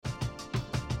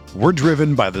We're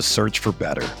driven by the search for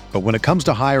better. But when it comes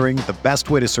to hiring, the best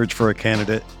way to search for a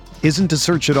candidate isn't to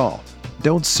search at all.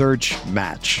 Don't search,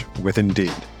 match with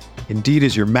Indeed. Indeed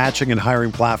is your matching and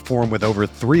hiring platform with over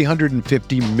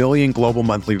 350 million global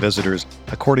monthly visitors,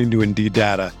 according to Indeed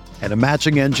data, and a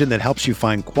matching engine that helps you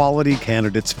find quality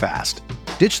candidates fast.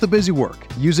 Ditch the busy work.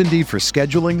 Use Indeed for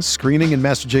scheduling, screening, and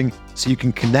messaging so you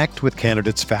can connect with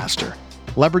candidates faster.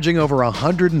 Leveraging over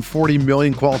 140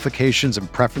 million qualifications and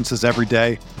preferences every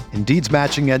day, Indeed's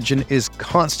matching engine is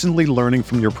constantly learning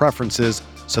from your preferences,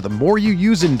 so the more you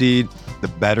use Indeed, the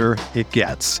better it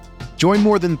gets. Join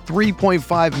more than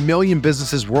 3.5 million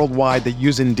businesses worldwide that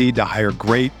use Indeed to hire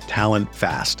great talent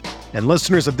fast. And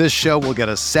listeners of this show will get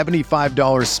a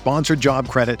 $75 sponsored job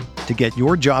credit to get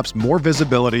your jobs more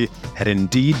visibility at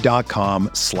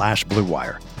Indeed.com/Blue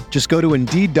Wire. Just go to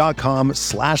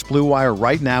Indeed.com/Blue Wire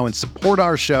right now and support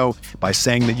our show by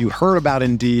saying that you heard about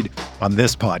Indeed on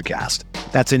this podcast.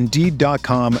 That's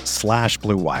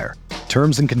Indeed.com/Blue Wire.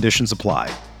 Terms and conditions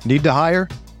apply. Need to hire?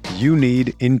 You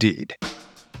need Indeed.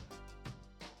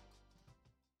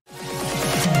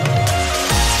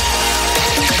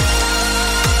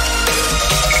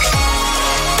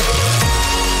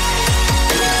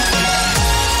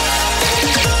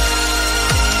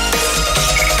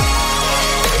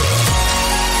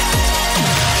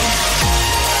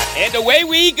 And away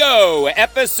we go.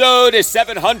 Episode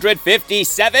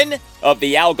 757 of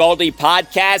the Al Galdi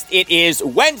podcast. It is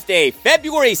Wednesday,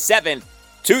 February 7th,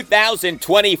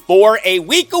 2024, a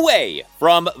week away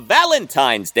from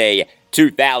Valentine's Day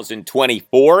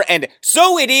 2024. And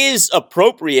so it is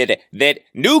appropriate that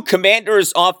new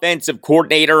Commanders offensive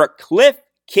coordinator Kliff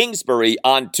Kingsbury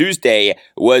on Tuesday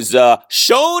was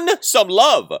shown some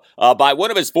love by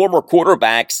one of his former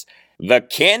quarterbacks, the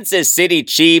Kansas City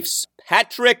Chiefs,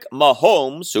 Patrick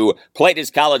Mahomes, who played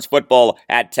his college football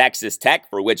at Texas Tech,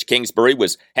 for which Kingsbury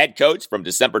was head coach from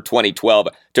December 2012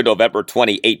 to November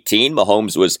 2018.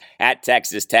 Mahomes was at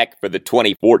Texas Tech for the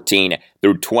 2014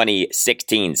 through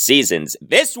 2016 seasons.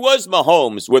 This was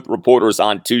Mahomes with reporters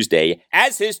on Tuesday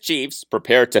as his Chiefs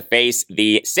prepare to face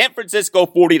the San Francisco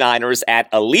 49ers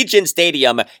at Allegiant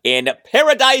Stadium in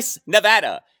Paradise,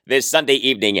 Nevada, this Sunday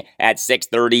evening at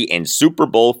 6:30 in Super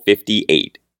Bowl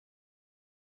 58.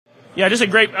 Yeah, just a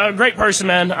great person,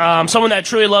 man. Someone that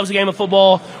truly loves the game of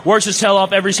football, works his tail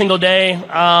off every single day,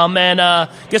 and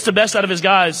gets the best out of his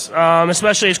guys,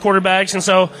 especially his quarterbacks. And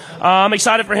so I'm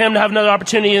excited for him to have another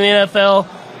opportunity in the NFL.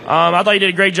 I thought he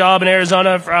did a great job in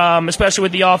Arizona, especially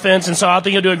with the offense, and so I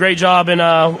think he'll do a great job in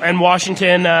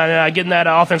Washington, getting that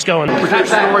offense going. Was there a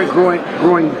story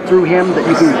growing through him that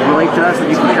you can relate to us, that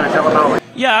you can kind of tell about?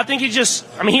 Yeah, I think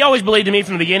he always believed in me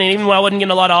from the beginning, even when I wasn't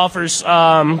getting a lot of offers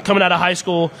coming out of high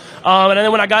school. And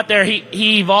then when I got there,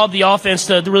 he evolved the offense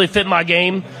to really fit my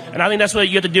game. And I think that's what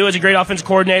you have to do as a great offensive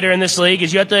coordinator in this league,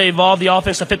 is you have to evolve the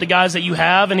offense to fit the guys that you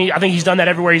have, and I think he's done that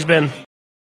everywhere he's been.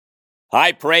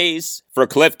 High praise for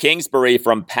Kliff Kingsbury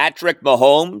from Patrick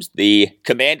Mahomes, the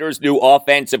Commanders' new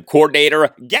offensive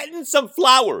coordinator, getting some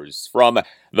flowers from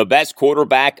the best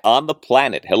quarterback on the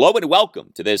planet. Hello and welcome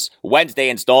to this Wednesday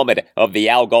installment of the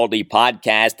Al Galdi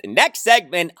podcast. Next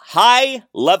segment,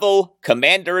 high-level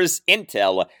Commanders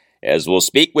intel, as we'll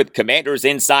speak with Commanders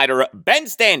insider Ben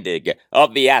Standig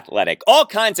of The Athletic. All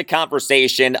kinds of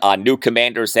conversation on new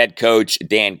Commanders head coach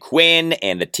Dan Quinn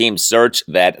and the team search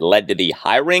that led to the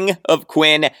hiring of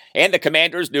Quinn, and the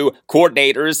Commanders' new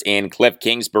coordinators in Kliff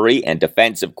Kingsbury and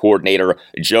defensive coordinator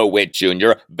Joe Whitt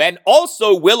Jr. Ben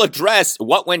also will address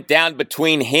what went down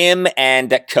between him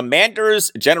and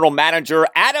Commanders general manager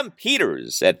Adam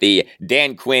Peters at the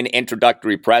Dan Quinn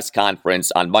introductory press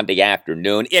conference on Monday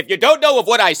afternoon. If you don't know of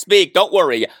what I speak, don't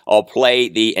worry, I'll play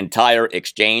the entire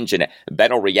exchange and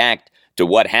Ben will react to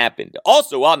what happened.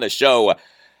 Also on the show,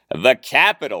 the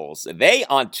Capitals. They,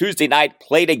 on Tuesday night,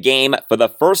 played a game for the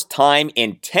first time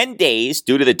in 10 days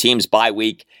due to the team's bye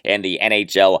week and the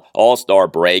NHL All-Star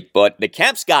break, but the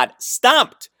Caps got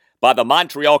stomped by the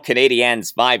Montreal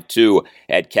Canadiens 5-2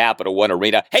 at Capital One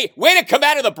Arena. Hey, way to come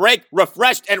out of the break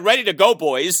refreshed and ready to go,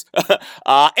 boys.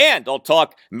 And I'll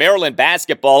talk Maryland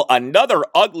basketball. Another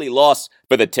ugly loss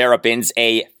for the Terrapins,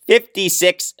 a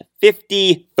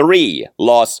 56-53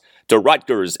 loss to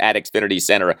Rutgers at Xfinity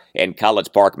Center in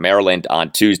College Park, Maryland on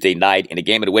Tuesday night, in a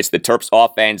game in which the Terps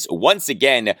offense once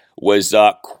again was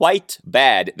quite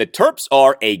bad. The Terps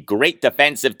are a great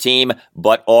defensive team,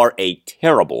 but are a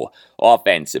terrible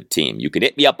offensive team. You can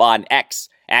hit me up on X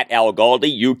at Al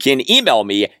Galdi. You can email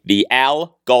me, the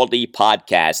Al Galdi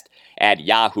podcast at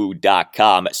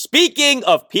yahoo.com. Speaking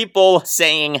of people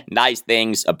saying nice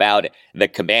things about the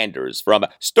Commanders, from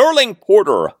Sterling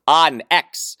Porter on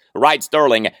X, Right,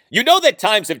 Sterling, you know that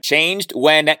times have changed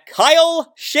when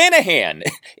Kyle Shanahan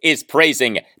is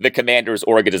praising the Commanders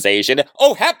organization.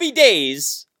 Oh, happy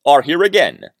days are here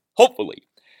again, hopefully.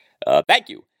 Thank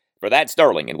you for that,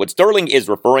 Sterling. And what Sterling is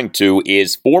referring to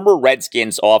is former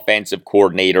Redskins offensive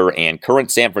coordinator and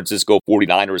current San Francisco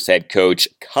 49ers head coach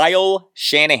Kyle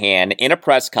Shanahan in a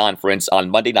press conference on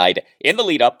Monday night in the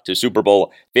lead up to Super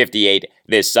Bowl 58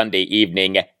 this Sunday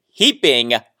evening,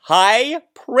 heaping high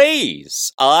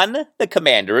praise on the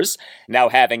Commanders, now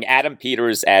having Adam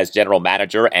Peters as general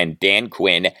manager and Dan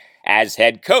Quinn as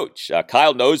head coach.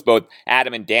 Kyle knows both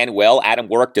Adam and Dan well. Adam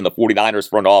worked in the 49ers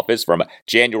front office from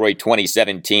January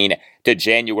 2017 to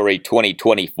January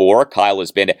 2024. Kyle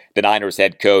has been the Niners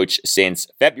head coach since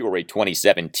February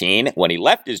 2017 when he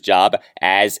left his job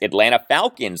as Atlanta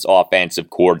Falcons offensive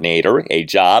coordinator, a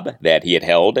job that he had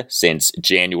held since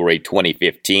January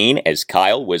 2015 as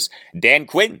Kyle was Dan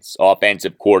Quinn's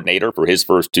offensive coordinator for his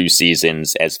first 2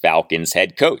 seasons as Falcons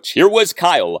head coach. Here was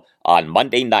Kyle on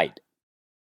Monday night.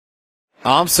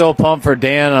 I'm so pumped for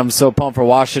Dan. I'm so pumped for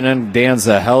Washington. Dan's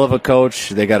a hell of a coach.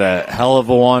 They got a hell of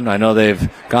a one. I know they've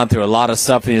gone through a lot of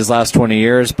stuff in these last 20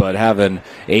 years, but having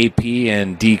AP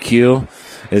and DQ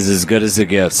is as good as it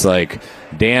gets. Like,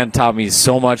 Dan taught me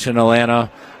so much in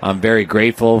Atlanta. I'm very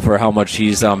grateful for how much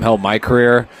he's helped my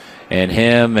career, and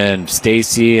him and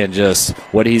Stacy, and just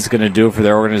what he's going to do for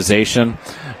their organization.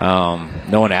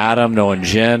 Knowing Adam, knowing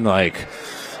Jen, like,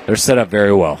 they're set up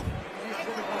very well.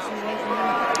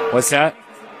 What's that?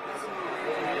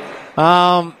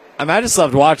 I just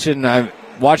loved watching how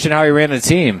he ran the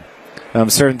team.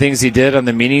 Certain things he did on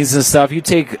the meetings and stuff. You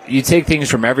take things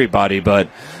from everybody, but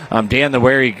Dan, the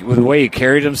way he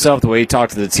carried himself, the way he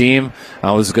talked to the team,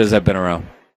 was as good as I've been around.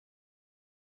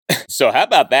 So how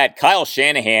about that? Kyle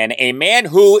Shanahan, a man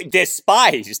who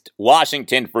despised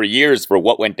Washington for years for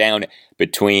what went down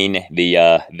between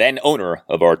the then owner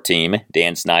of our team,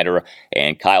 Dan Snyder,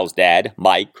 and Kyle's dad,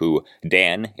 Mike, who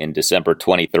Dan in December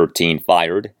 2013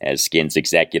 fired as Skins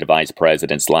executive vice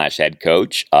president / head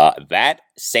coach. That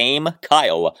same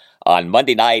Kyle on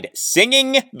Monday night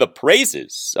singing the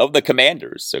praises of the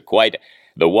Commanders. So quite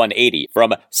the 180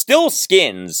 from Still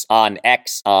Skins on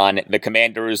X on the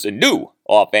Commanders' new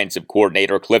offensive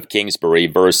coordinator, Kliff Kingsbury,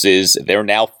 versus their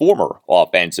now former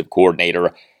offensive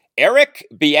coordinator, Eric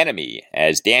Bieniemy,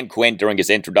 as Dan Quinn during his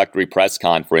introductory press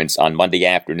conference on Monday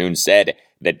afternoon said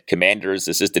that Commanders'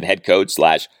 assistant head coach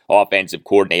 / offensive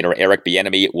coordinator Eric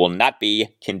Bieniemy will not be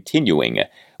continuing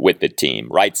with the team.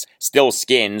 Writes Still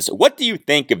Skins, what do you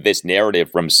think of this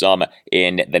narrative from some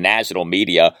in the national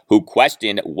media who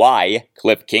question why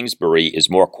Kliff Kingsbury is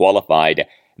more qualified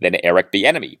than Eric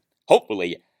Bieniemy?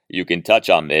 Hopefully, you can touch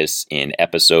on this in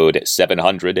episode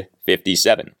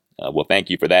 757. Well, thank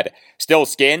you for that. Still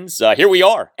Skins, here we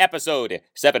are, episode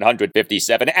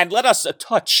 757, and let us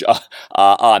touch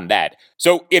on that.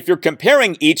 So if you're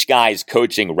comparing each guy's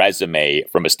coaching resume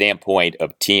from a standpoint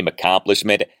of team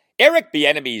accomplishment, Eric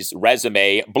Bieniemy's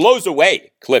resume blows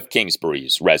away Kliff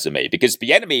Kingsbury's resume because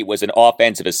Bieniemy was an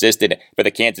offensive assistant for the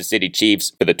Kansas City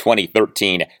Chiefs for the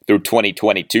 2013 through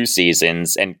 2022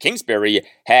 seasons, and Kingsbury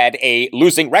had a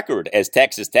losing record as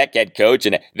Texas Tech head coach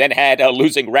and then had a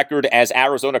losing record as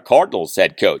Arizona Cardinals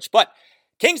head coach. But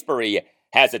Kingsbury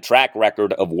has a track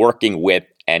record of working with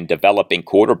and developing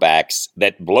quarterbacks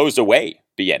that blows away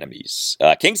Bieniemy's.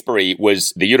 Kingsbury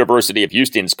was the University of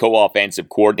Houston's co-offensive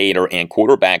coordinator and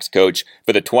quarterbacks coach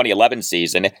for the 2011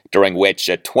 season, during which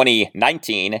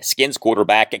 2019 Skins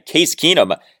quarterback Case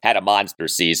Keenum had a monster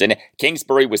season.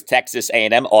 Kingsbury was Texas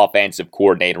A&M offensive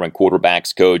coordinator and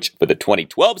quarterbacks coach for the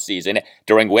 2012 season,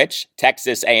 during which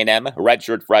Texas A&M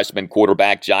redshirt freshman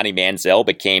quarterback Johnny Manziel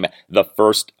became the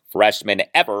first freshman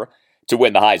ever to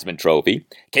win the Heisman Trophy.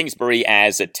 Kingsbury,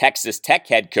 as a Texas Tech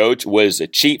head coach, was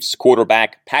Chiefs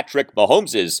quarterback Patrick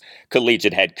Mahomes'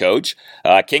 collegiate head coach.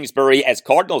 Kingsbury, as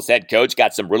Cardinals head coach,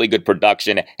 got some really good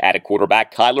production at a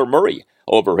quarterback Kyler Murray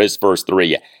over his first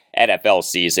 3 NFL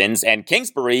seasons. And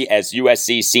Kingsbury, as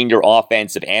USC senior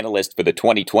offensive analyst for the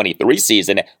 2023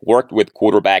 season, worked with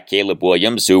quarterback Caleb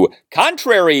Williams, who,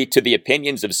 contrary to the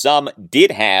opinions of some,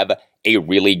 did have a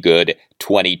really good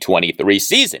 2023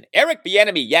 season. Eric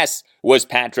Bieniemy, yes, was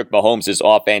Patrick Mahomes'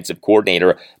 offensive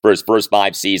coordinator for his first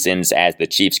 5 seasons as the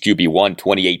Chiefs QB1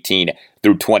 2018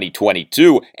 through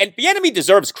 2022. And Bieniemy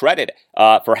deserves credit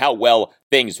for how well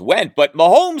things went. But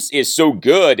Mahomes is so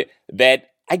good that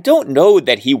I don't know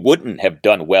that he wouldn't have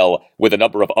done well with a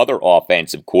number of other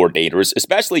offensive coordinators,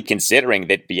 especially considering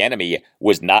that Bieniemy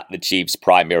was not the Chiefs'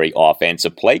 primary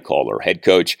offensive play caller. Head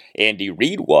coach Andy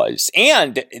Reid was.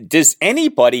 And does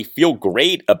anybody feel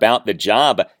great about the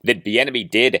job that Bieniemy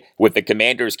did with the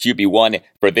Commanders' QB1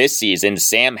 for this season,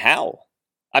 Sam Howell?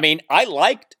 I mean, I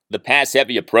liked the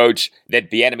pass-heavy approach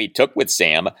that Bieniemy took with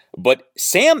Sam, but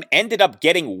Sam ended up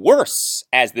getting worse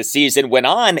as the season went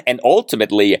on and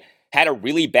ultimately had a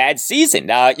really bad season.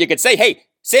 You could say, hey,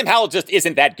 Sam Howell just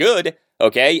isn't that good,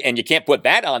 okay? And you can't put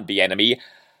that on Bieniemy.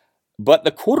 But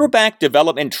the quarterback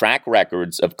development track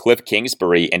records of Kliff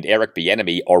Kingsbury and Eric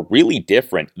Bieniemy are really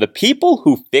different. The people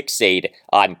who fixate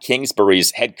on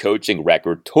Kingsbury's head coaching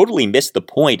record totally miss the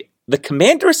point. The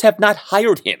Commanders have not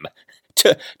hired him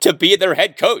to be their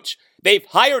head coach. They've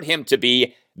hired him to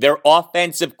be their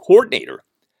offensive coordinator.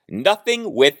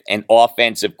 Nothing with an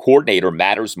offensive coordinator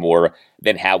matters more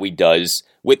than how he does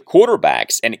with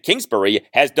quarterbacks. And Kingsbury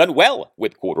has done well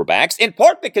with quarterbacks, in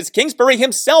part because Kingsbury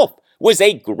himself was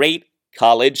a great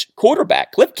college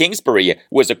quarterback. Kliff Kingsbury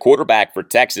was a quarterback for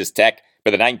Texas Tech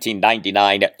for the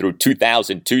 1999 through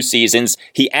 2002 seasons.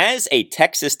 He, as a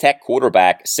Texas Tech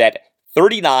quarterback, set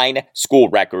 39 school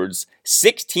records,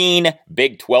 16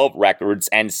 Big 12 records,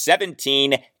 and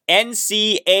 17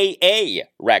 NCAA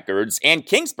records. And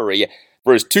Kingsbury,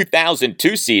 for his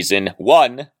 2002 season,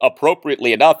 won,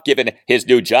 appropriately enough given his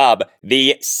new job,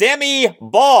 the Sammy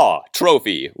Baugh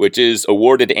Trophy, which is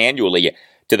awarded annually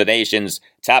to the nation's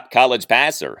top college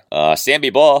passer. Sammy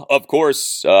Baugh, of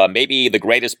course, maybe the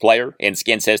greatest player in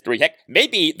Skins history. Heck,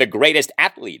 maybe the greatest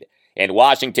athlete in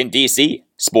Washington, D.C.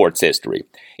 sports history.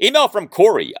 Email from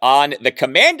Corey on the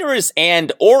Commanders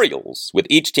and Orioles, with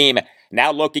each team now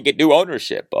looking at new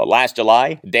ownership. Last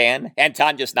July, Dan and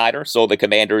Tanya Snyder sold the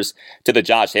Commanders to the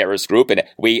Josh Harris Group, and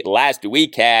we last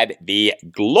week had the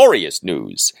glorious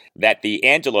news that the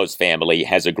Angelos family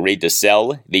has agreed to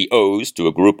sell the O's to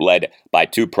a group led by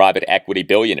two private equity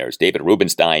billionaires, David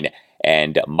Rubenstein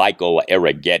and Michael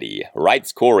Arrighetti.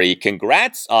 Writes Corey,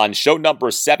 congrats on show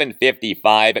number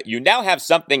 755. You now have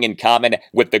something in common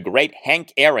with the great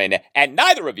Hank Aaron, and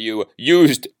neither of you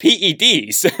used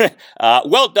PEDs.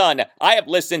 Well done. I have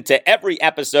listened to every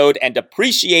episode and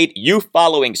appreciate you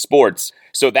following sports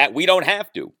so that we don't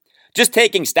have to. Just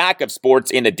taking stock of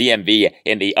sports in the DMV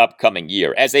in the upcoming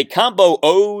year. As a combo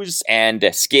O's and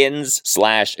Skins /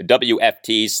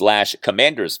 WFT /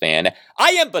 Commanders fan,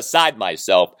 I am beside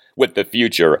myself with the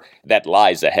future that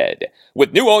lies ahead.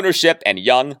 With new ownership and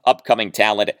young, upcoming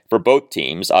talent for both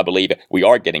teams, I believe we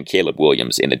are getting Caleb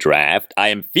Williams in the draft. I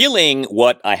am feeling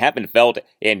what I haven't felt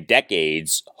in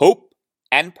decades, hope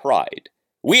and pride.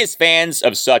 We as fans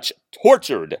of such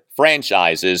tortured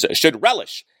franchises should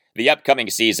relish the upcoming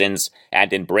seasons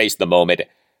and embrace the moment.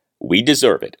 We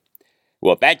deserve it.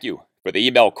 Well, thank you for the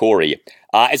email, Corey.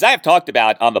 As I have talked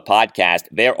about on the podcast,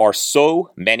 there are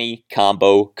so many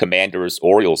combo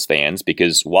Commanders-Orioles fans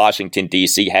because Washington,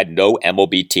 D.C. had no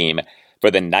MLB team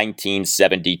for the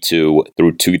 1972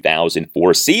 through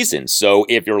 2004 season. So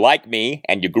if you're like me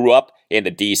and you grew up in the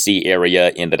D.C.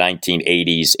 area in the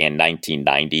 1980s and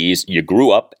 1990s, you grew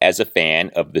up as a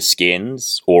fan of the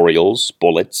Skins, Orioles,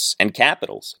 Bullets, and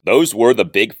Capitals. Those were the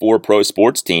big four pro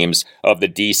sports teams of the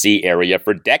D.C. area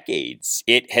for decades.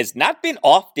 It has not been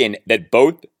often that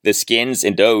both the Skins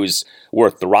and O's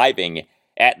were thriving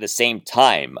at the same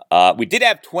time. We did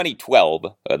have 2012.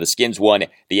 The Skins won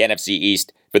the NFC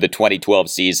East for the 2012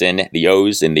 season. The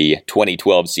O's in the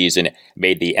 2012 season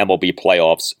made the MLB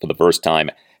playoffs for the first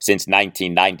time since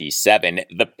 1997.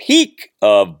 The peak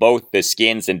of both the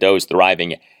Skins and O's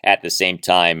thriving at the same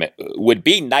time would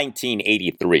be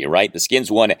 1983, right? The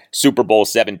Skins won Super Bowl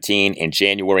 17 in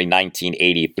January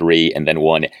 1983 and then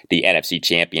won the NFC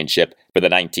Championship for the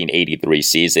 1983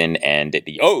 season, and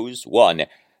the O's won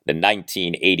the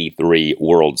 1983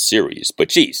 World Series. But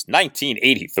geez,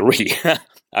 1983.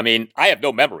 I mean, I have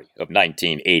no memory of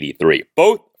 1983.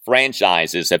 Both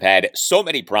franchises have had so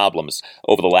many problems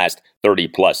over the last 30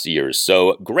 plus years.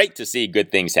 So great to see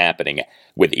good things happening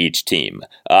with each team.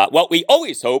 Well, we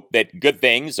always hope that good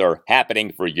things are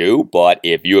happening for you, but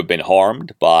if you have been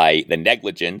harmed by the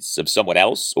negligence of someone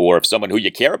else, or if someone who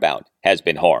you care about has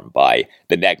been harmed by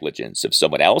the negligence of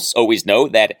someone else, always know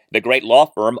that the great law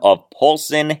firm of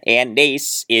Paulson and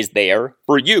Nace is there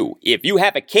for you. If you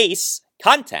have a case,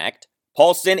 contact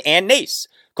Paulson and Nace.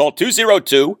 Call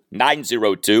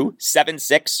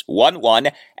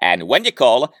 202-902-7611, and when you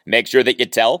call, make sure that you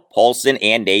tell Paulson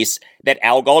and Nace that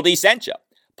Al Galdi sent you.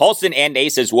 Paulson and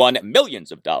Nace has won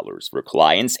millions of dollars for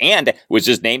clients and was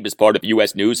just named as part of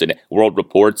U.S. News and World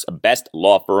Report's Best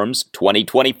Law Firms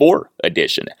 2024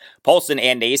 edition. Paulson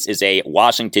and Nace is a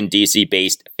Washington,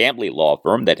 D.C.-based family law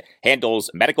firm that handles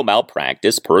medical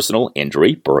malpractice, personal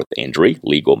injury, birth injury,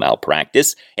 legal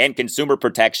malpractice, and consumer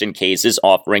protection cases,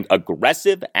 offering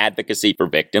aggressive advocacy for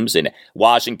victims in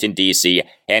Washington, D.C.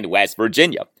 and West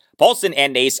Virginia. Paulson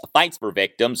and Nace fights for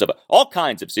victims of all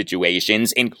kinds of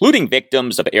situations, including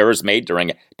victims of errors made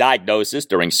during diagnosis,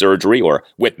 during surgery, or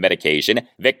with medication,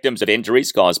 victims of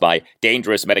injuries caused by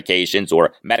dangerous medications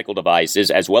or medical devices,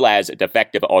 as well as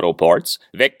defective auto parts,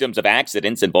 victims of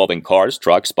accidents involving cars,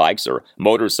 trucks, bikes, or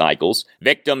motorcycles,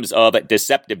 victims of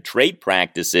deceptive trade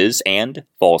practices and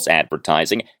false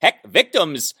advertising, heck,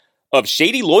 victims of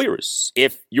shady lawyers.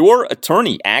 If your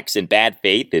attorney acts in bad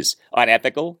faith, is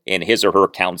unethical in his or her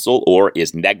counsel, or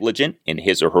is negligent in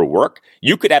his or her work,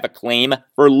 you could have a claim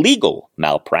for legal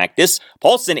malpractice.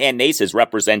 Paulson and Nace has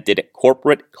represented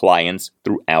corporate clients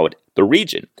throughout the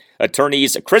region.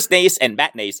 Attorneys Chris Nace and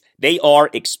Matt Nace, they are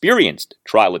experienced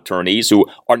trial attorneys who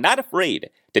are not afraid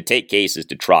to take cases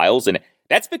to trials, and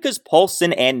that's because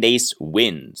Paulson and Nace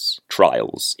wins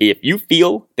trials. If you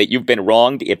feel that you've been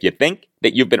wronged, if you think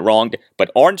that you've been wronged but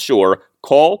aren't sure,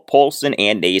 call Paulson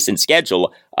and Nace and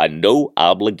schedule a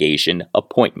no-obligation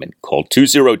appointment. Call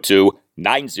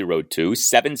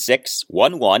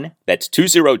 202-902-7611. That's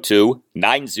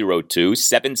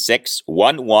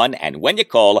 202-902-7611. And when you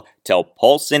call, tell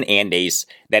Paulson and Nace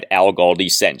that Al Galdi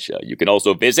sent you. You can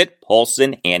also visit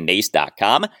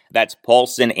paulsonandnace.com. That's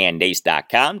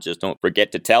paulsonandnace.com. Just don't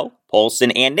forget to tell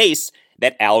Paulson and Nace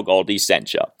that Al Galdi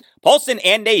sent you. Paulson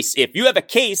and Nace, if you have a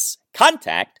case,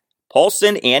 contact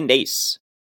Paulson and Nace.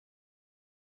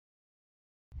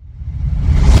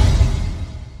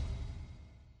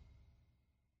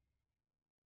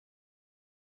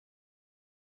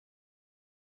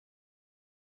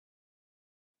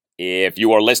 If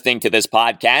you are listening to this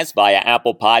podcast via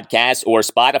Apple Podcasts or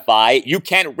Spotify, you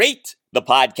can rate the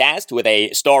podcast with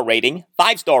a star rating.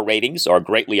 5-star ratings are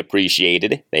greatly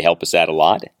appreciated. They help us out a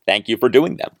lot. Thank you for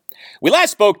doing them. We last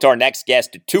spoke to our next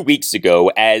guest 2 weeks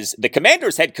ago as the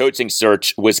Commanders' head coaching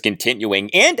search was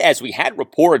continuing, and as we had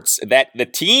reports that the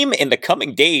team in the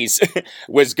coming days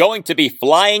was going to be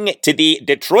flying to the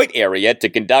Detroit area to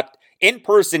conduct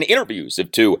in-person interviews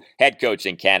of 2 head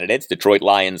coaching candidates, Detroit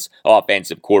Lions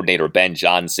offensive coordinator Ben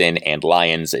Johnson and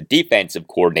Lions defensive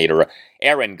coordinator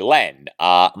Aaron Glenn.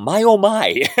 My oh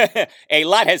my, a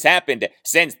lot has happened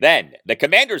since then. The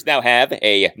Commanders now have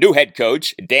a new head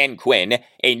coach, Dan Quinn,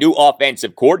 a new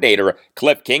offensive coordinator,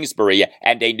 Kliff Kingsbury,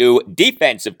 and a new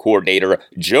defensive coordinator,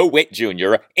 Joe Whitt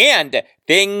Jr., and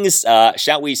things,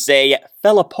 shall we say,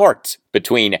 fell apart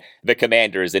between the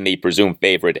Commanders and the presumed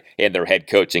favorite in their head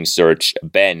coaching search,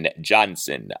 Ben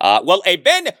Johnson. Well, a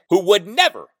Ben who would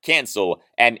never cancel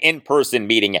an in-person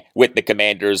meeting with the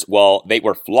Commanders while they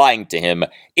were flying to him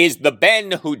is the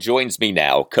Ben who joins me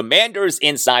now. Commanders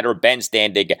insider Ben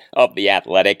Standig of The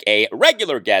Athletic, a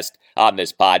regular guest on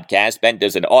this podcast. Ben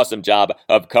does an awesome job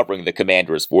of covering the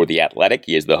Commanders for The Athletic.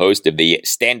 He is the host of the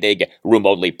Standig Room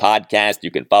Only podcast.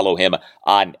 You can follow him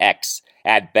on X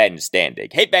at Ben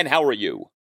Standig. Hey, Ben, how are you?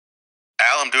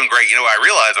 Al, I'm doing great. I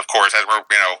realize, of course, as we're,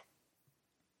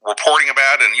 reporting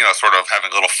about and, sort of having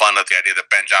a little fun at the idea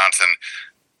that Ben Johnson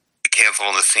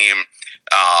canceled on the team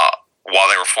while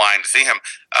they were flying to see him.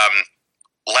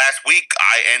 Last week,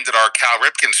 I ended our Cal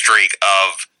Ripken streak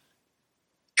of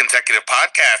consecutive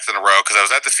podcasts in a row because I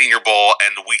was at the Senior Bowl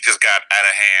and the week just got out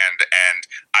of hand, and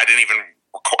I don't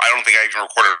think I even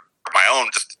recorded my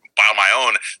own, just by my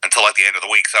own, until like the end of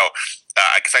the week. So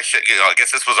I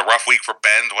guess this was a rough week for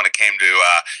Ben when it came to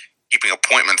keeping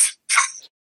appointments.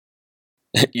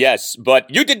 Yes, but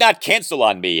you did not cancel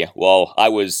on me while I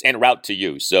was en route to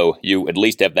you, so you at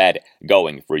least have that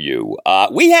going for you.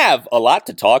 We have a lot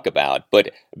to talk about,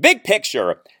 but big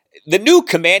picture, the new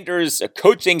Commanders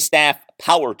coaching staff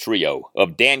power trio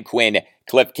of Dan Quinn,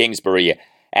 Kliff Kingsbury,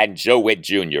 and Joe Whitt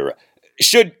Jr.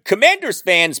 Should Commanders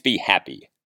fans be happy?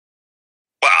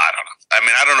 Well, I don't know.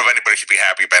 I don't know if anybody should be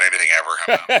happy about anything ever.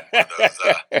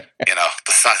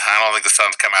 The sun. I don't think the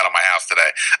sun's come out of my house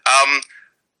today.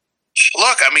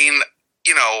 Look,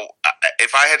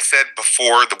 if I had said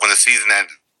before that when the season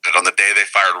ended, on the day they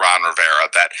fired Ron Rivera,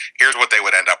 that here's what they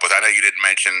would end up with. I know you didn't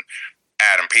mention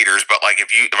Adam Peters, but like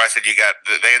if I said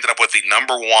they ended up with the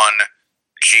number 1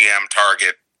 GM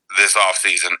target this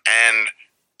offseason, and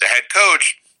the head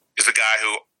coach is a guy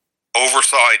who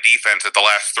oversaw a defense that the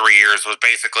last 3 years was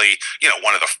basically,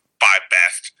 one of the 5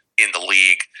 best in the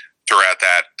league throughout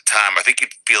that time. I think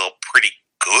you'd feel pretty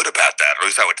good about that, or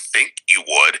at least I would think you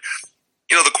would.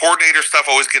 the coordinator stuff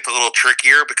always gets a little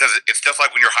trickier because it's just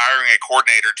like when you're hiring a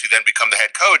coordinator to then become the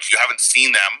head coach, you haven't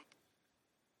seen them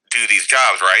do these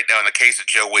jobs, right? Now, in the case of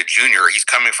Joe Whitt Jr., he's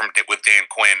coming with Dan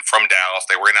Quinn from Dallas.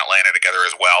 They were in Atlanta together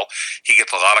as well. He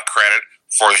gets a lot of credit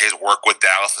for his work with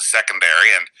Dallas'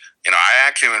 secondary, and I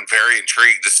actually am very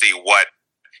intrigued to see what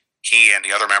he and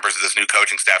the other members of this new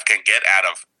coaching staff can get out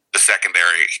of the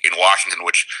secondary in Washington,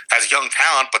 which has young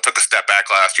talent but took a step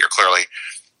back last year, clearly.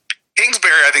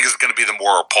 Kingsbury, I think, is going to be the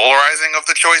more polarizing of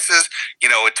the choices.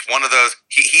 It's one of those,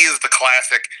 he is the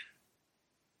classic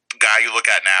guy you look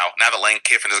at now that Lane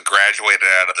Kiffin has graduated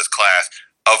out of this class,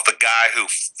 of the guy who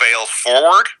fails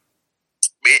forward.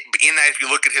 In that, if you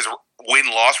look at his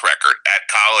win-loss record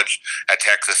at college, at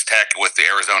Texas Tech with the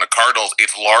Arizona Cardinals,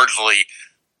 it's largely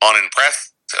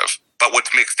unimpressive. But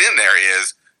what's mixed in there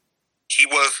is he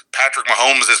was Patrick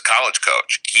Mahomes' college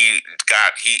coach. He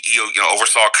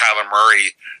oversaw Kyler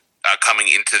Murray coming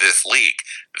into this league.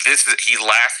 He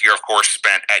last year, of course,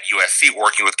 spent at USC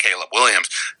working with Caleb Williams.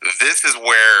 This is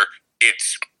where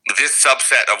this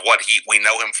subset of what we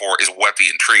know him for is what the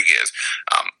intrigue is.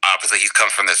 Obviously, he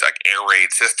comes from this air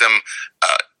raid system,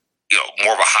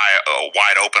 more of a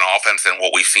wide open offense than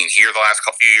what we've seen here the last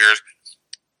couple of years.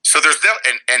 So there's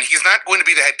and he's not going to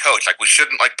be the head coach. We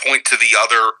shouldn't point to the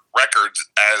other records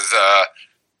as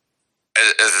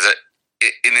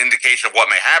an indication of what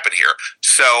may happen here.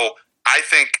 So I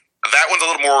think that one's a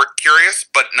little more curious,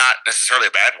 but not necessarily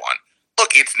a bad one.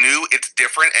 Look, it's new, it's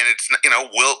different, and it's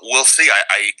we'll see.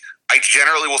 I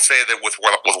generally will say that with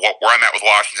where I'm at with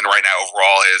Washington right now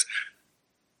overall is,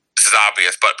 this is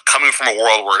obvious, but coming from a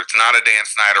world where it's not a Dan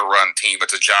Snyder run team,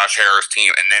 it's a Josh Harris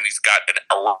team, and then he's got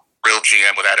a real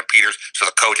GM with Adam Peters, so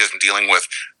the coach isn't dealing with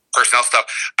personnel stuff.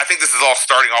 I think this is all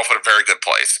starting off at a very good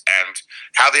place, and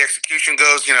how the execution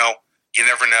goes, you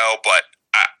never know, but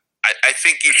I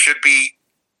think you should be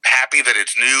happy that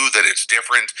it's new, that it's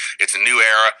different, it's a new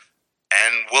era,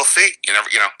 and we'll see.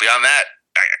 Beyond that,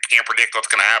 I can't predict what's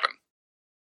going to happen.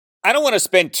 I don't want to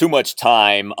spend too much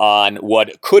time on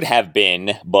what could have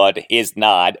been, but is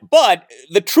not. But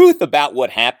the truth about what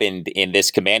happened in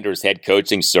this Commanders head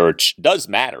coaching search does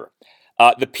matter.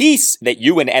 The piece that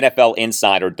you and NFL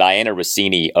insider Diana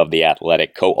Rossini of The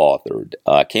Athletic co-authored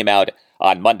came out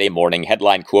on Monday morning.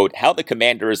 Headline, quote, "How the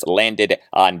Commanders landed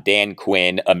on Dan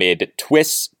Quinn amid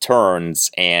twists, turns,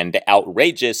 and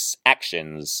outrageous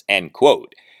actions," end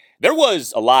quote. There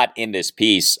was a lot in this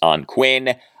piece on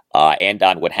Quinn and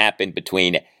on what happened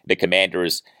between the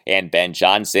Commanders and Ben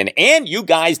Johnson. And you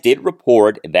guys did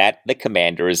report that the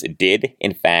Commanders did,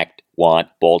 in fact, want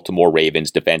Baltimore Ravens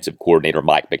defensive coordinator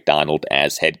Mike Macdonald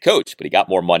as head coach, but he got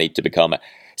more money to become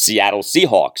Seattle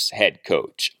Seahawks head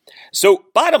coach. So,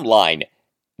 bottom line,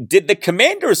 did the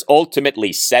Commanders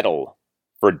ultimately settle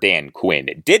for Dan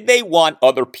Quinn? Did they want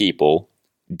other people,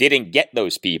 didn't get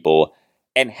those people,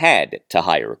 and had to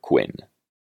hire Quinn?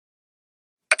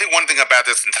 I think one thing about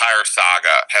this entire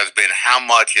saga has been how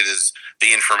much it is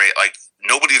the information.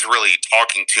 Nobody's really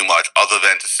talking too much other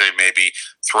than to say maybe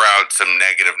throw out some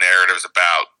negative narratives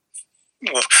about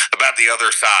the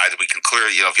other side. We can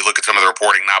clearly, if you look at some of the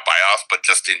reporting, not by us, but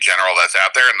just in general that's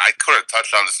out there, and I could have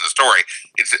touched on this in the story,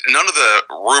 it's none of the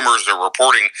rumors or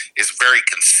reporting is very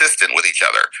consistent with each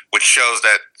other, which shows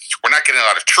that we're not getting a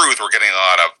lot of truth, we're getting a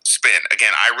lot of spin.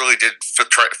 Again, I really did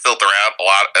try to filter out a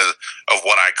lot of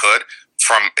what I could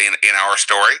from in our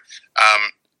story.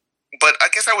 But I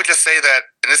guess I would just say that,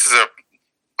 and this is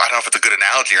I don't know if it's a good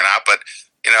analogy or not, but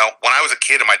when I was a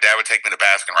kid and my dad would take me to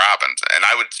Baskin Robbins, and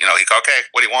I would, he'd go, "Okay,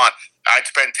 what do you want?" I'd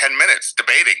spend 10 minutes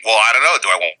debating. Well, I don't know. Do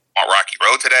I want Rocky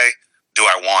Road today? Do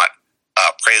I want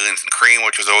Pralines and Cream,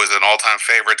 which was always an all-time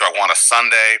favorite? Do I want a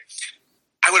sundae?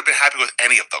 I would have been happy with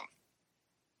any of them,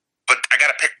 but I got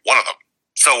to pick one of them.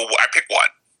 So I picked one.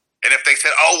 And if they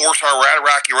said, "Oh, we're at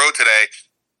Rocky Road today,"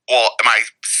 well, am I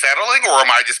settling, or am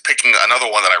I just picking another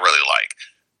one that I really like?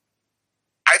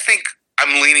 I think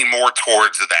I'm leaning more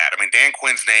towards that. I mean, Dan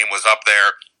Quinn's name was up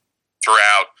there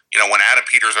throughout, when Adam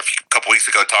Peters a couple weeks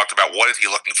ago talked about what is he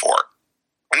looking for.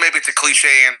 And maybe it's a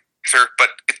cliche answer, but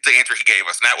it's the answer he gave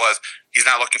us. And that was, he's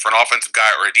not looking for an offensive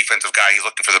guy or a defensive guy. He's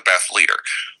looking for the best leader.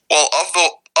 Well, of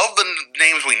the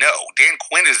names we know, Dan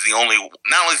Quinn is not only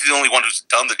is he the only one who's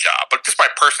done the job, but just by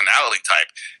personality type,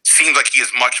 seems like he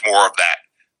is much more of that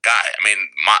guy. I mean,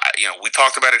 we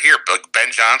talked about it here.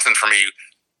 Ben Johnson, for me,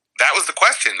 that was the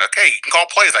question. Okay, you can call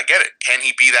plays. I get it. Can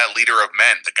he be that leader of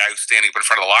men, the guy who's standing up in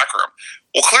front of the locker room?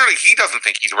 Well, clearly he doesn't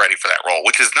think he's ready for that role,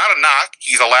 which is not a knock.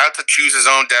 He's allowed to choose his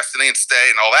own destiny and stay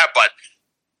and all that. But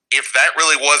if that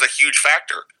really was a huge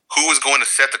factor, who was going to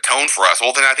set the tone for us?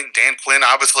 Well, then I think Dan Quinn,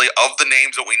 obviously, of the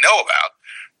names that we know about,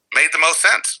 made the most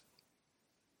sense.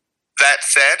 That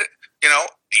said,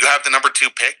 you have the number 2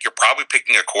 pick. You're probably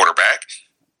picking a quarterback.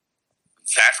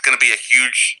 That's going to be a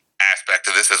huge aspect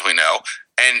of this, as we know.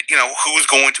 And, who's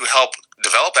going to help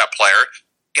develop that player?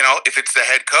 If it's the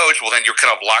head coach, well, then you're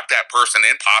kind of lock that person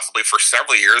in possibly for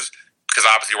several years, because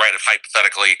obviously, right, if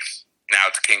hypothetically now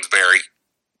it's Kingsbury,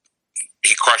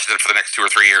 he crushes it for the next 2 or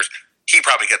 3 years, he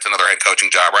probably gets another head coaching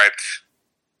job, right?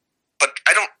 But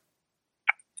I don't,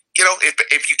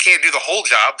 if you can't do the whole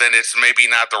job, then it's maybe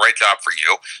not the right job for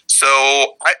you.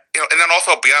 So, and then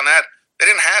also beyond that,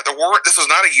 this was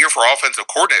not a year for offensive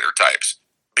coordinator types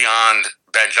beyond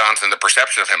Ben Johnson, the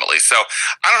perception of him at least. So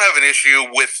I don't have an issue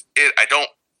with it.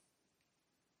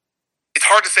 It's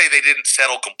hard to say they didn't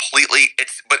settle completely,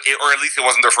 or at least it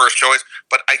wasn't their first choice.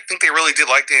 But I think they really did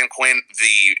like Dan Quinn.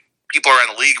 The people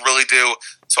around the league really do.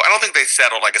 So I don't think they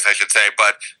settled, I guess I should say.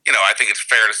 But, I think it's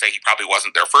fair to say he probably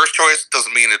wasn't their first choice.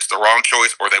 Doesn't mean it's the wrong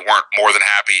choice, or they weren't more than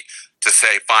happy to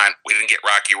say, fine, we didn't get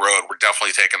Rocky Road. We're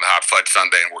definitely taking the hot fudge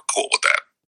sundae, and we're cool with that.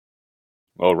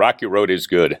 Well, Rocky Road is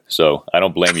good, so I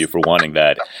don't blame you for wanting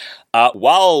that.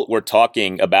 While we're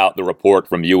talking about the report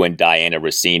from you and Diana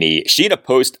Rossini, she had a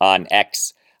post on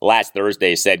X last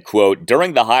Thursday said, quote,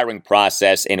 during the hiring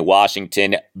process in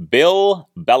Washington, Bill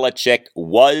Belichick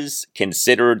was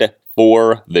considered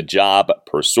for the job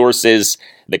per sources.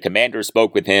 The Commanders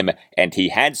spoke with him, and he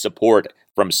had support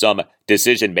from some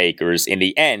decision makers. In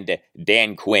the end,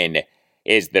 Dan Quinn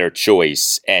is their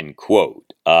choice, end quote.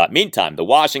 Meantime, the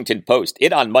Washington Post,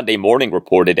 it on Monday morning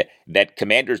reported that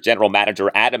Commanders general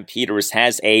manager Adam Peters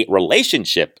has a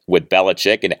relationship with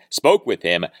Belichick and spoke with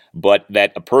him, but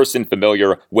that a person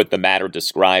familiar with the matter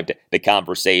described the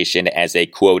conversation as a,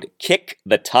 quote, kick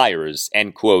the tires,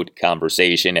 end quote,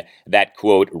 conversation that,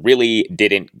 quote, really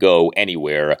didn't go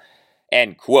anywhere,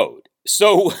 end quote.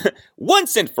 So,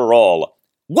 once and for all,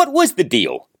 what was the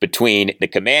deal between the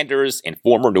Commanders and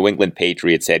former New England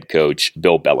Patriots head coach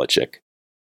Bill Belichick?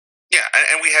 Yeah,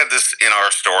 and we had this in our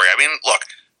story. I mean, look,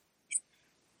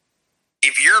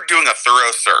 if you're doing a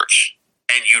thorough search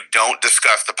and you don't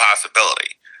discuss the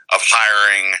possibility of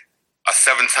hiring a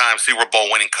 7-time Super Bowl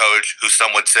winning coach who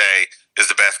some would say is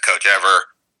the best coach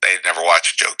ever, they'd never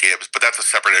watched Joe Gibbs, but that's a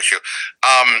separate issue.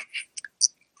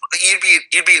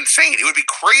 You'd be insane. It would be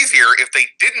crazier if they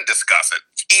didn't discuss it,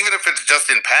 even if it's just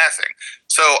in passing.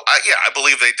 So, I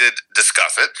believe they did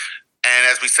discuss it. And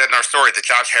as we said in our story, that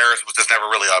Josh Harris was just never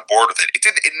really on board with it.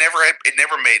 It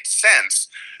never made sense.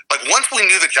 Like, once we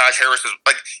knew that Josh Harris was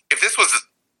like, if this was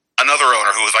another owner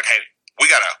who was like, hey, we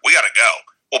gotta go.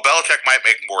 Well, Belichick might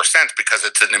make more sense because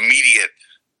it's an immediate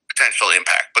potential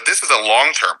impact. But this is a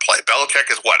long-term play. Belichick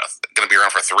is going to be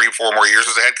around for 3-4 more years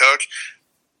as a head coach.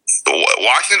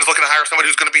 Washington is looking to hire somebody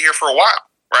who's going to be here for a while,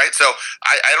 right? So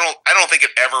I don't think it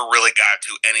ever really got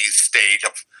to any stage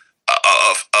of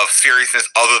seriousness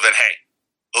other than,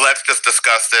 hey, let's just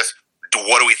discuss this.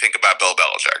 What do we think about Bill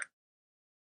Belichick?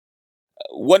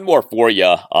 One more for you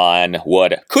on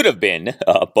what could have been,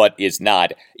 but is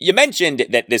not. You mentioned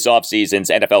that this offseason's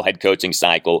NFL head coaching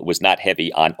cycle was not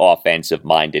heavy on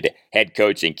offensive-minded head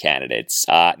coaching candidates.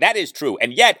 That is true,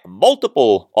 and yet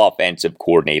multiple offensive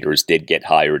coordinators did get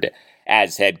hired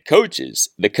as head coaches.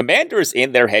 The Commanders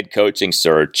in their head coaching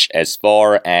search, as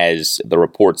far as the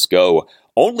reports go,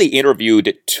 only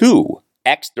interviewed 2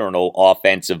 external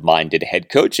offensive-minded head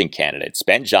coaching candidates,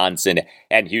 Ben Johnson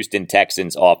and Houston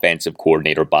Texans offensive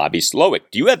coordinator Bobby Slowick.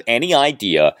 Do you have any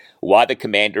idea why the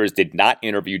Commanders did not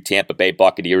interview Tampa Bay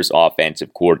Buccaneers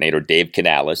offensive coordinator Dave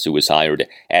Canales, who was hired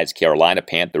as Carolina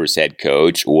Panthers head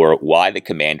coach, or why the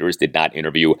Commanders did not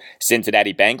interview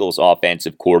Cincinnati Bengals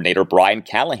offensive coordinator Brian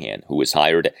Callahan, who was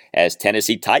hired as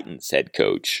Tennessee Titans head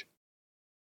coach?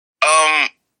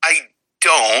 I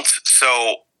don't.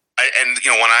 So,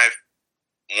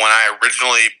 when I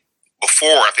originally,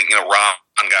 before I think,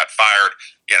 Ron got fired,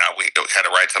 we had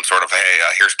to write some sort of, hey,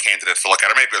 here's candidates to look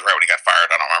at. Or maybe it was right when he got fired.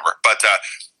 I don't remember. But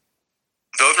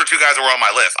those were 2 guys that were on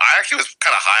my list. I actually was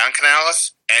kind of high on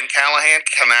Canales and Callahan.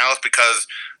 Canales because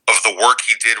of the work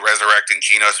he did resurrecting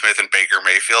Geno Smith and Baker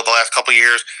Mayfield the last couple of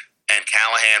years. And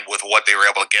Callahan with what they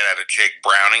were able to get out of Jake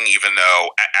Browning, even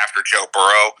though after Joe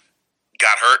Burrow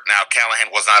got hurt. Now,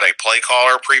 Callahan was not a play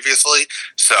caller previously,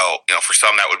 so for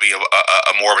some that would be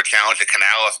a more of a challenge. And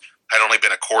Canales had only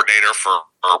been a coordinator for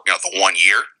the 1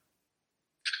 year.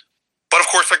 But of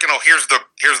course, here's the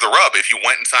rub. If you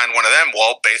went and signed one of them,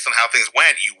 well, based on how things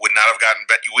went, you would not have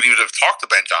you wouldn't even have talked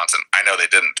to Ben Johnson. I know they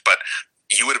didn't, but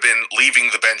you would have been leaving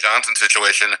the Ben Johnson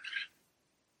situation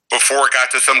before it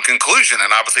got to some conclusion, and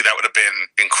obviously that would have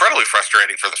been incredibly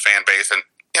frustrating for the fan base. And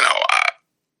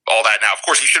all that. Now, of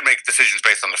course, he should make decisions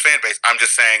based on the fan base. I'm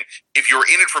just saying, if you're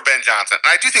in it for Ben Johnson, and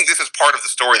I do think this is part of the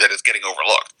story that is getting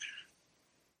overlooked.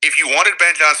 if you wanted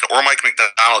Ben Johnson or Mike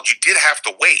McDonald, you did have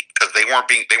to wait because they weren't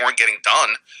getting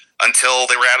done until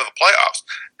they were out of the playoffs.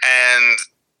 And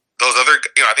those other,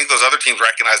 I think those other teams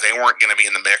recognized they weren't going to be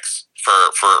in the mix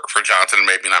for Johnson and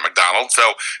maybe not McDonald.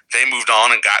 So they moved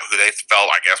on and got who they felt,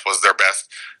 I guess, was their best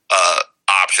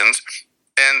options.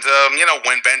 And,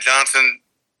 when Ben Johnson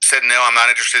said, no, I'm not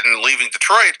interested in leaving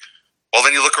Detroit, well,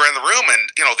 then you look around the room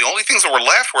and, the only things that were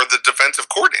left were the defensive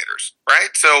coordinators, right?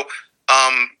 So,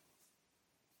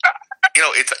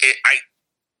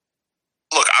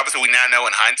 look, obviously we now know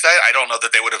in hindsight, I don't know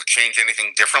that they would have changed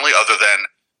anything differently other than,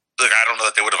 I don't know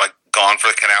that they would have gone for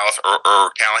the Canales or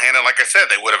Callahan. And like I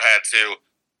said, they would have had to,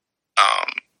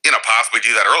 possibly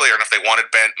do that earlier. And if they wanted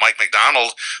Mike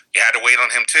McDonald, you had to wait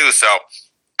on him too. So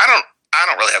I don't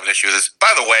really have an issue with this.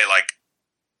 By the way,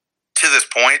 to this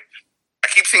point, I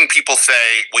keep seeing people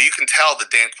say, well, you can tell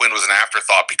that Dan Quinn was an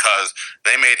afterthought because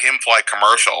they made him fly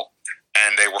commercial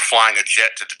and they were flying a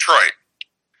jet to Detroit.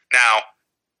 Now,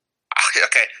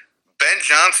 okay, Ben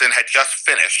Johnson had just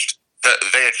finished.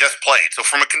 They had just played. So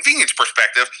from a convenience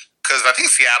perspective, because I think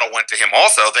Seattle went to him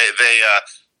also,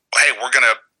 hey, we're going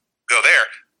to go there.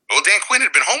 Well, Dan Quinn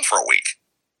had been home for a week.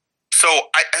 So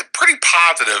I'm pretty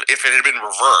positive if it had been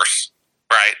reverse,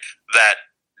 right, that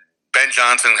Ben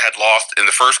Johnson had lost in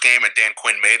the first game and Dan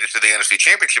Quinn made it to the NFC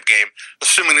Championship game,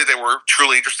 assuming that they were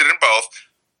truly interested in both,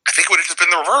 I think it would have just been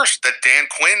the reverse, that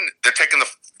Dan Quinn, they're taking the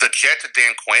jet to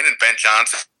Dan Quinn and Ben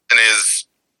Johnson is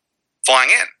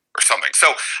flying in or something.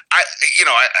 So,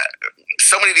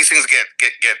 so many of these things get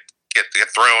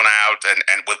thrown out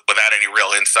and without any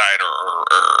real insight or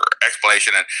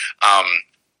explanation. And,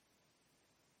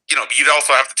 you'd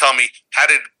also have to tell me, how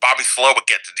did Bobby Slowick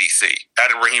get to D.C.? How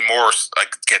did Raheem Morris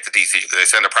get to D.C.? Did they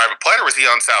send a private plane or was he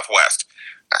on Southwest?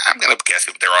 I'm going to guess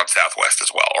they're on Southwest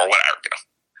as well or whatever,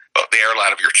 the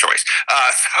airline of your choice.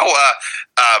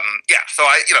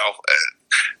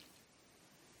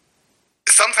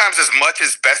 Sometimes as much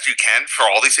as best you can for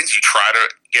all these things, you try to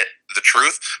get the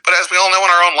truth. But as we all know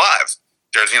in our own lives,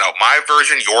 there's, my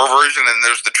version, your version, and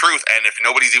there's the truth. And if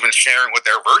nobody's even sharing what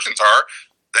their versions are,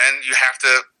 then you have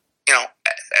to,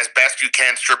 as best you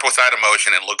can, strip aside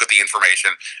emotion and look at the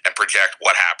information and project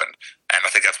what happened. And I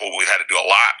think that's what we've had to do a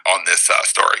lot on this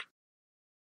story.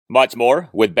 Much more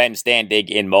with Ben Standig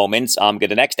in moments. I'm going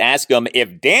to next ask him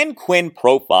if Dan Quinn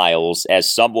profiles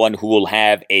as someone who will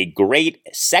have a great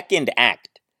second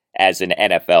act as an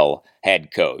NFL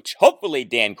head coach. Hopefully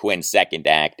Dan Quinn's second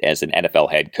act as an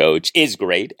NFL head coach is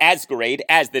great as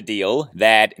the deal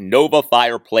that Nova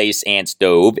Fireplace and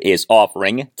Stove is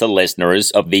offering to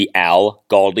listeners of the Al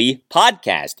Galdi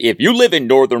podcast. If you live in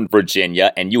Northern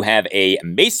Virginia and you have a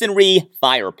masonry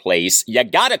fireplace, you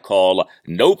gotta call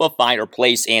Nova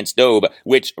Fireplace and Stove,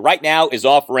 which right now is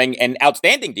offering an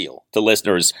outstanding deal to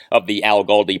listeners of the Al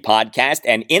Galdi podcast,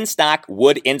 an in-stock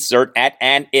wood insert at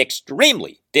an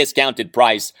extremely discounted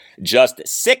price, just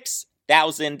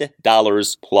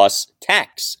 $6,000 plus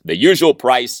tax. The usual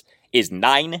price is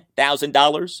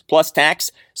 $9,000 plus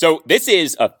tax. So this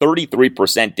is a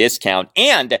 33% discount,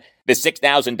 and the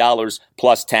 $6,000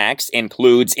 plus tax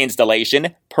includes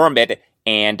installation, permit,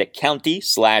 and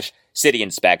county/city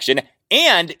inspection.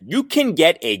 And you can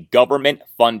get a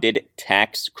government-funded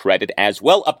tax credit as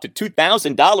well, up to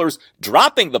 $2,000,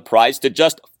 dropping the price to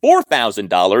just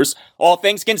 $4,000, all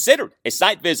things considered. A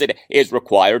site visit is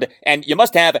required, and you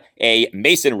must have a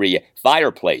masonry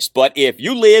fireplace. But if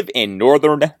you live in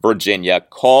Northern Virginia,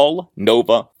 call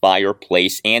Nova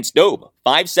Fireplace and Stove,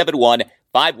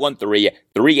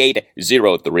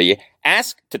 571-513-3803.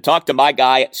 Ask to talk to my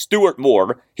guy, Stuart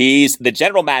Moore. He's the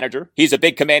general manager. He's a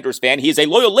big Commanders fan. He's a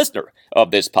loyal listener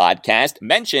of this podcast.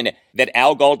 Mention that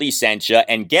Al Galdi sent you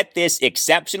and get this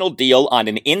exceptional deal on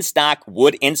an in-stock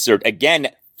wood insert. Again,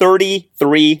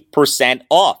 33%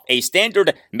 off. A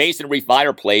standard masonry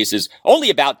fireplace is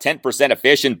only about 10%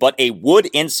 efficient, but a wood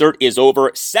insert is over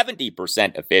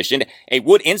 70% efficient. A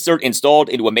wood insert installed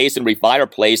into a masonry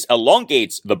fireplace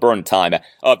elongates the burn time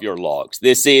of your logs.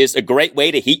 This is a great way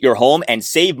to heat your home and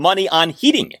save money on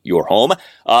heating your home.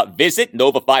 Visit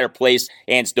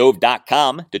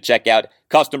NovaFireplaceandStove.com to check out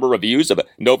customer reviews of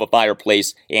Nova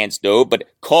Fireplace and Stove, but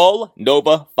call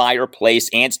Nova Fireplace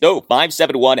and Stove,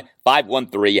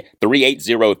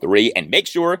 571-513-3803, and make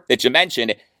sure that you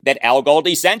mention that Al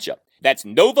Galdi sent you. That's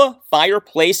Nova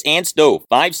Fireplace and Stove,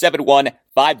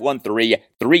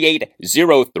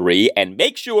 571-513-3803, and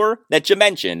make sure that you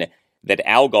mention that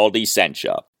Al Galdi sent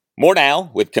you. More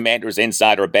now with Commanders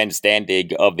insider Ben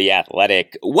Standig of The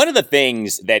Athletic. One of the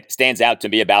things that stands out to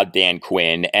me about Dan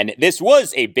Quinn, and this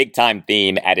was a big-time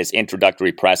theme at his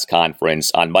introductory press conference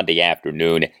on Monday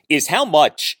afternoon, is how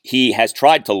much he has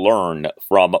tried to learn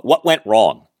from what went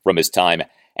wrong from his time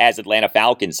as Atlanta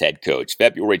Falcons head coach,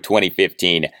 February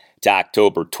 2015 to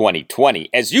October 2020.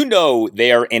 As you know,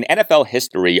 there in NFL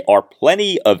history are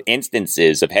plenty of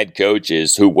instances of head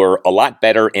coaches who were a lot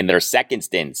better in their second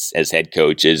stints as head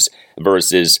coaches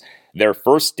versus their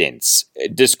first stints.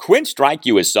 Does Quinn strike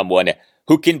you as someone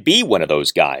who can be one of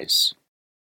those guys?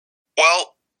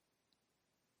 Well,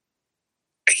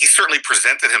 he certainly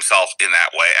presented himself in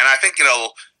that way. And I think,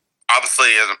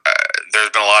 obviously, there's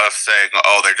been a lot of saying,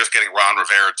 they're just getting Ron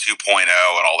Rivera 2.0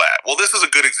 and all that. Well, this is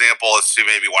a good example as to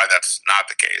maybe why that's not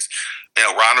the case.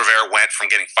 Ron Rivera went from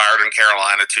getting fired in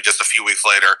Carolina to just a few weeks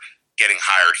later getting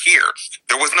hired here.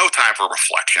 There was no time for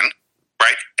reflection,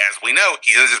 right? As we know,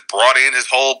 he just brought in his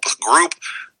whole group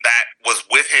that was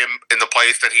with him in the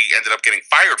place that he ended up getting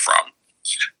fired from.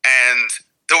 And,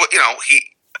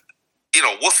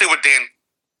 we'll see what Dan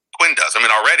Quinn does. I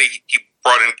mean, already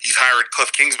he's hired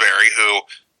Kliff Kingsbury, who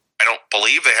I don't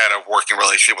believe they had a working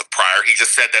relationship with prior. He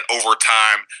just said that over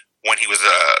time, when he was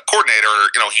a coordinator,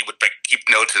 he would keep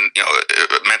notes and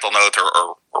mental notes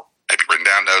or maybe written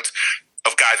down notes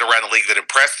of guys around the league that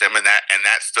impressed him, and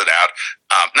that stood out.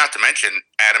 Not to mention,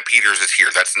 Adam Peters is here.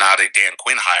 That's not a Dan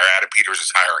Quinn hire. Adam Peters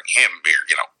is hiring him.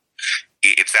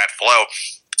 It's that flow.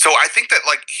 So I think that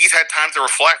he's had time to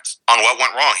reflect on what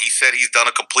went wrong. He said he's done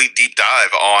a complete deep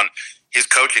dive on his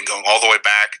coaching going all the way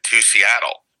back to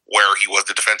Seattle, where he was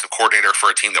the defensive coordinator for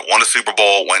a team that won a Super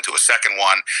Bowl, went to a second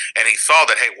one, and he saw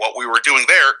that, hey, what we were doing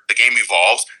there, the game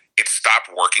evolves. It stopped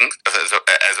working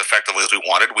as effectively as we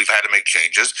wanted. We've had to make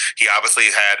changes. He obviously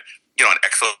had, an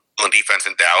excellent defense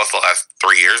in Dallas the last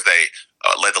 3 years. They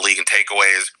led the league in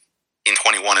takeaways in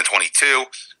 21 and 22.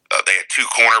 They had two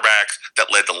cornerbacks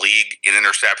that led the league in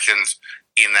interceptions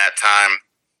in that time.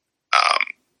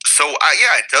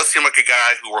 It does seem like a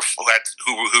guy who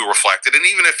reflected. And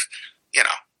even if,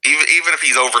 even if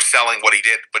he's overselling what he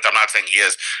did, which I'm not saying he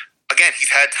is, again, he's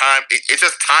had time. It's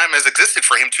just time has existed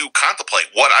for him to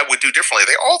contemplate what I would do differently.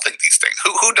 They all think these things.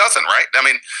 Who doesn't, right? I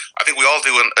mean, I think we all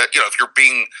do. And if you're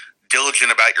being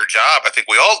diligent about your job, I think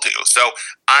we all do. So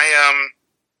I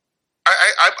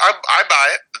buy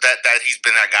it that he's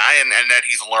been that guy and that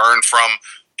he's learned from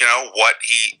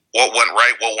what went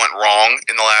right, what went wrong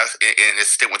in his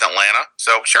stint with Atlanta.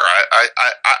 So sure,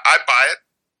 I buy it.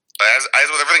 As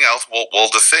with everything else, we'll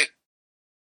just see.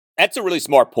 That's a really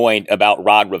smart point about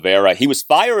Ron Rivera. He was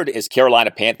fired as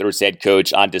Carolina Panthers head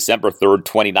coach on December 3rd,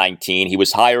 2019. He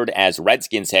was hired as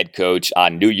Redskins head coach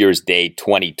on New Year's Day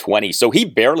 2020. So he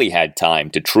barely had time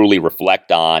to truly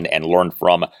reflect on and learn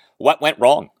from what went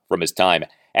wrong from his time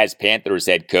as Panthers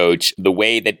head coach, the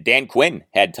way that Dan Quinn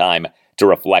had time to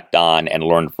reflect on and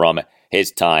learn from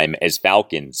his time as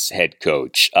Falcons head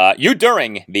coach. You,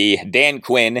 during the Dan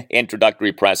Quinn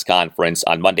introductory press conference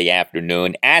on Monday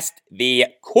afternoon, asked the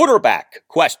quarterback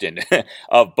question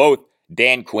of both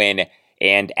Dan Quinn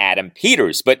and Adam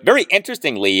Peters. But very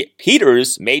interestingly,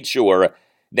 Peters made sure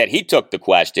that he took the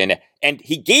question and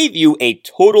he gave you a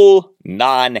total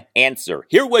non-answer.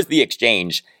 Here was the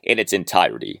exchange in its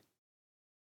entirety.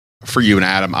 For you and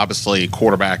Adam, obviously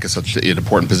quarterback is such an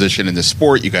important position in this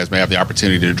sport. You guys may have the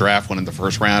opportunity to draft one in the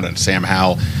first round, and Sam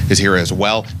Howell is here as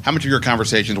well. How much of your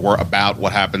conversations were about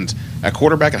what happened at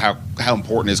quarterback, and how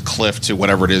important is Kliff to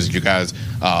whatever it is you guys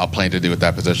plan to do at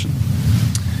that position?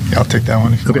 Yeah, I'll take that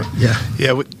one. If you want.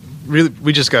 Yeah.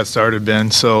 We just got started,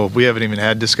 Ben, so we haven't even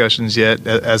had discussions yet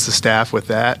as the staff with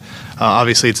that.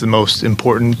 Obviously, it's the most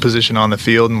important position on the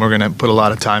field, and we're going to put a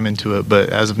lot of time into it. But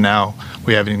as of now,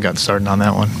 we haven't even gotten started on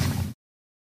that one.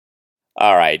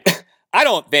 All right. I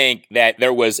don't think that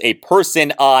there was a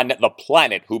person on the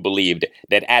planet who believed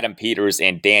that Adam Peters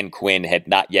and Dan Quinn had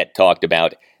not yet talked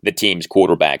about the team's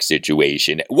quarterback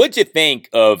situation. What'd you think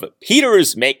of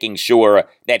Peters making sure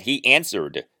that he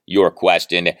answered your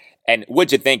question? And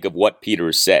what'd you think of what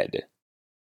Peters said?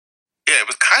 Yeah, it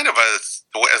was kind of, as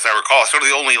I recall, sort of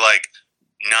the only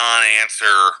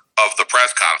non-answer of the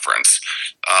press conference.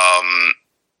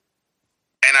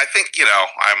 And I think,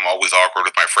 I'm always awkward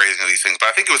with my phrasing of these things, but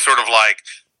I think it was sort of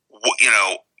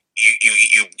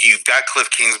you've got Kliff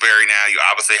Kingsbury now. You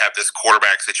obviously have this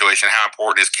quarterback situation. How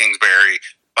important is Kingsbury?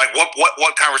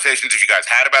 What conversations have you guys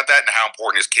had about that, and how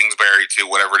important is Kingsbury to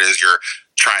whatever it is you're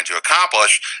trying to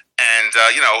accomplish? And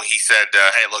he said,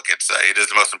 "Hey, look, it is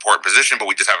the most important position, but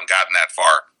we just haven't gotten that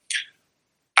far."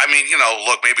 I mean,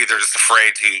 look, maybe they're just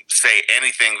afraid to say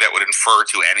anything that would infer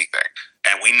to anything.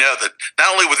 And we know that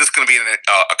not only was this going to be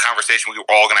a conversation we were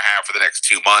all going to have for the next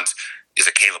 2 months, is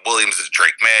it Caleb Williams, is it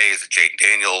Drake May, is it Jaden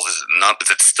Daniels, is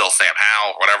it still Sam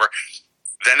Howell, whatever.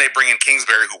 Then they bring in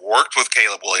Kingsbury, who worked with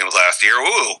Caleb Williams last year.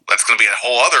 Ooh, that's going to be a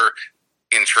whole other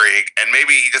intrigue, and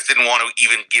maybe he just didn't want to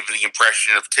even give the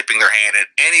impression of tipping their hand in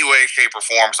any way, shape, or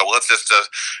form. So let's just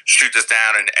shoot this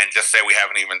down and just say we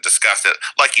haven't even discussed it.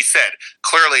 Like you said,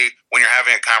 clearly when you're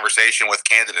having a conversation with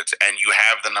candidates and you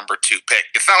have the number 2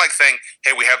 pick, it's not like saying,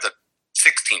 hey, we have the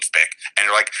 16th pick, and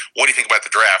you're like, what do you think about the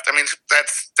draft? I mean,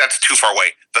 that's too far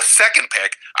away. The second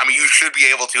pick, I mean, you should be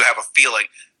able to have a feeling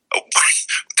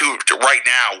to right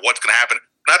now what's going to happen.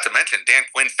 Not to mention, Dan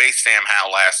Quinn faced Sam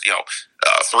Howell last,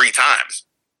 3 times.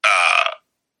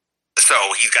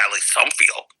 So he's got at least some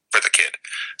feel for the kid.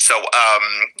 So,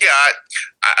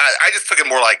 I just took it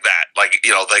more like that. Like,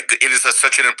 it is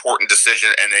such an important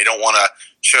decision, and they don't want to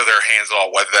show their hands at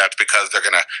all, whether that's because they're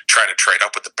going to try to trade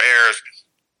up with the Bears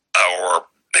or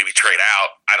maybe trade out.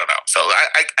 I don't know. So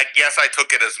I guess I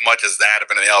took it as much as that, if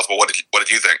anything else. But what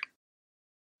did you think?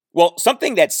 Well,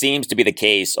 something that seems to be the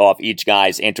case off each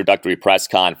guy's introductory press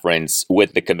conference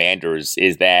with the Commanders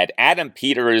is that Adam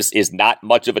Peters is not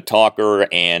much of a talker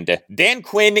and Dan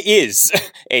Quinn is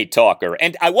a talker.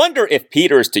 And I wonder if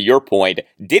Peters, to your point,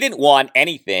 didn't want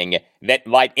anything that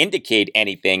might indicate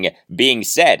anything being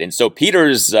said. And so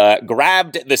Peters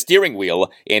grabbed the steering wheel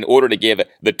in order to give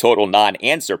the total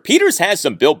non-answer. Peters has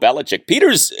some Bill Belichick.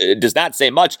 Peters does not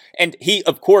say much. And he,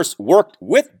 of course, worked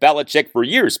with Belichick for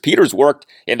years. Peters worked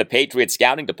in the Patriots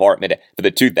scouting department for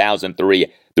the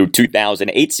 2003 through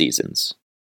 2008 seasons.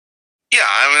 Yeah,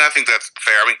 I mean, I think that's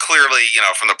fair. I mean, clearly,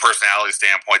 from the personality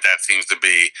standpoint, that seems to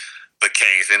be the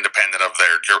case, independent of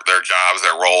their jobs,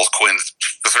 their roles. Quinn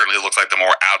certainly looks like the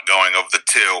more outgoing of the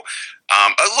two.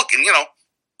 Look, and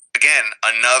again,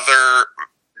 another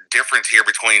difference here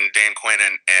between Dan Quinn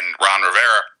and Ron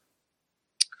Rivera.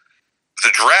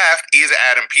 The draft is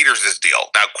Adam Peters'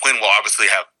 deal. Now, Quinn will obviously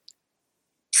have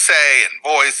say and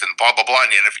voice and blah, blah, blah,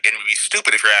 and it would be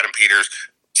stupid if you're Adam Peters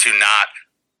to not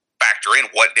factor in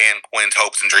what Dan Quinn's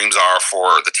hopes and dreams are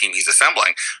for the team he's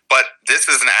assembling. But this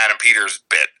is an Adam Peters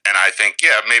bit, and I think,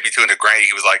 maybe to a degree,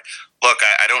 he was like, look,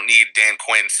 I don't need Dan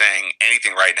Quinn saying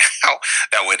anything right now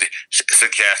that would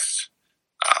suggest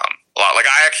a lot. Like,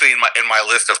 I actually, in my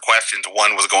list of questions,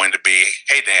 one was going to be,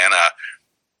 hey, Dan,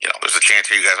 there's a chance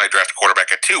here you guys might draft a quarterback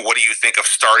at 2. What do you think of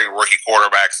starting rookie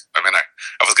quarterbacks? I mean, I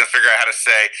was going to figure out how to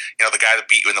say, the guy that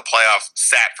beat you in the playoffs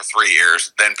sat for 3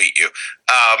 years, then beat you.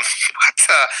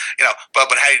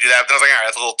 But how do you do that? But I was like, all right,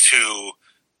 that's a little too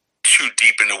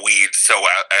deep in the weeds. So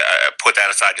I put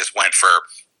that aside, just went for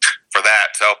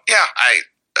that. So I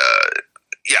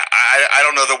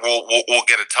don't know that we'll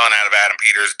get a ton out of Adam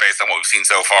Peters based on what we've seen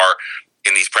so far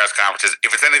in these press conferences.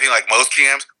 If it's anything like most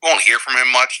GMs, we won't hear from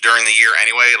him much during the year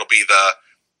anyway. It'll be the,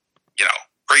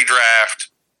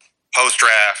 pre-draft,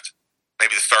 post-draft,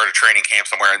 maybe the start of training camp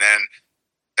somewhere, and then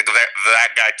that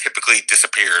guy typically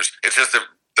disappears. It's just the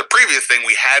previous thing,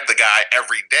 we had the guy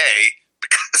every day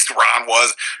because Ron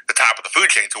was the top of the food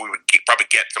chain, so we would probably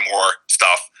get some more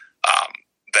stuff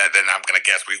than I'm going to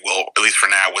guess we will, at least for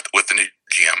now, with the new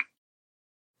GM.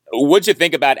 What'd you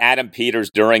think about Adam Peters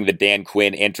during the Dan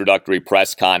Quinn introductory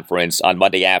press conference on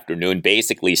Monday afternoon,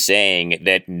 basically saying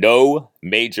that no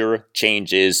major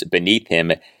changes beneath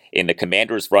him in the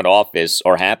Commanders' front office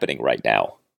are happening right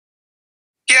now?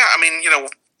 Yeah, I mean, I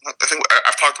think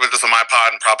I've talked about this on my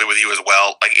pod and probably with you as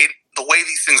well. Like, the way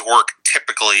these things work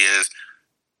typically is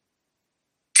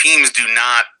teams do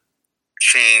not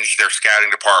change their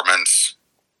scouting departments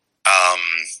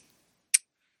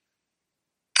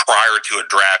prior to a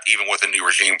draft, even with a new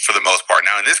regime, for the most part.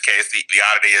 Now, in this case, the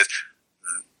oddity is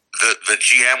the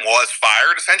GM was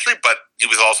fired, essentially, but he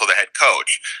was also the head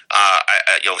coach. I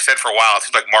said for a while, it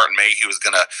seems like Martin Mayhew was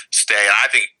going to stay, and I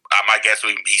think my guess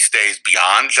would be he stays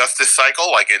beyond just this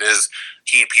cycle. Like, it is,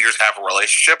 he and Peters have a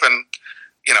relationship, and,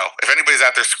 if anybody's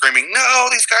out there screaming, no,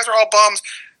 these guys are all bums,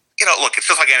 look, it's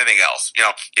just like anything else.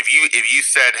 If you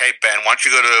said, hey, Ben, why don't you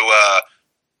go to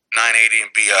 980 and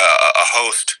be a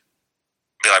host,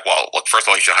 be like, well, look, first of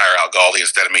all, you should hire Al Galdi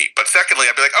instead of me. But secondly,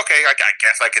 I'd be like, okay, I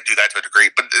guess I could do that to a degree.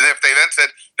 But if they then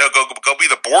said, no, go be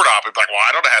the board op, I'd be like, well,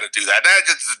 I don't know how to do that. Nah,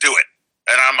 just do it.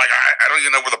 And I'm like, I don't even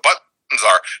know where the buttons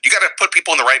are. You got to put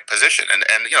people in the right position. And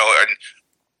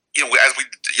as we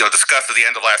discussed at the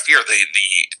end of last year,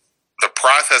 the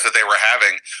process that they were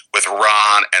having with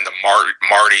Ron and the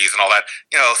Martys and all that,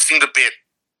 seemed a bit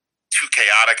too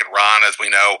chaotic. And Ron, as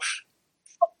we know,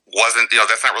 wasn't,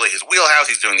 that's not really his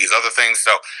wheelhouse. He's doing these other things.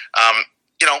 So,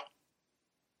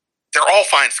 they're all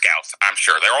fine scouts, I'm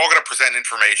sure. They're all going to present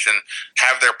information,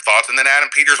 have their thoughts, and then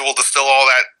Adam Peters will distill all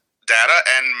that data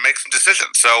and make some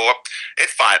decisions. So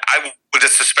it's fine. I would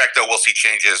just suspect, though, we'll see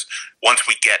changes once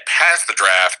we get past the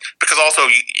draft, because also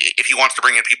if he wants to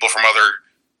bring in people from other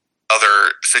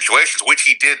situations, which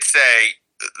he did say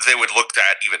they would look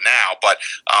at even now, but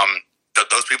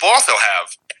those people also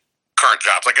have current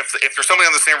jobs. Like if there's somebody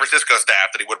on the San Francisco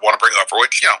staff that he would want to bring over,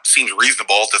 which seems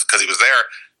reasonable just because he was there,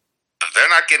 they're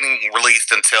not getting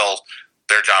released until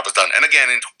their job is done. And again,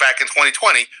 back in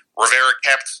 2020, Rivera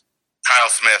kept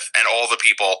Kyle Smith and all the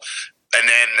people, and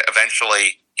then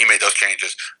eventually he made those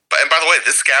changes. And by the way,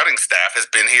 this scouting staff has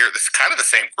been here. This is kind of the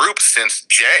same group since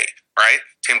Jay, right?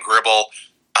 Tim Gribble,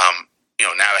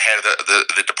 now the head of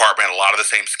the department. A lot of the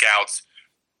same scouts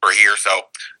are here. So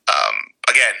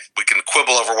again, we can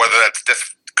quibble over whether that's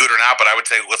good or not, but I would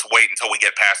say let's wait until we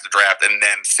get past the draft and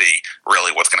then see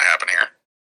really what's going to happen here.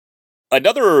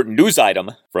 Another news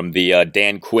item from the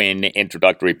Dan Quinn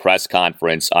introductory press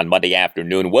conference on Monday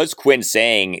afternoon was Quinn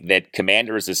saying that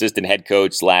Commanders assistant head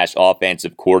coach /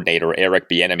 offensive coordinator Eric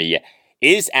Bieniemy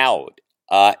is out.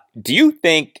 Do you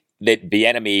think that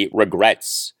Bieniemy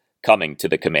regrets coming to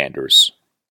the Commanders?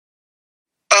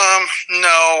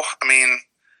 No. I mean,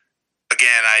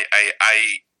 again,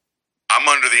 I'm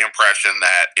under the impression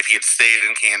that if he had stayed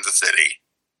in Kansas City,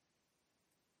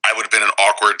 I would have been in an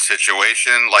awkward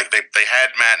situation. Like they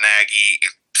had Matt Nagy.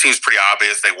 It seems pretty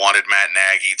obvious they wanted Matt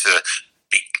Nagy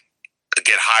to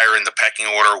get higher in the pecking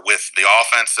order with the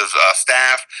offensive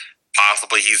staff.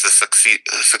 Possibly he's a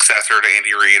successor to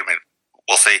Andy Reid. I mean,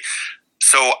 we'll see.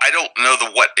 So I don't know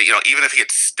even if he had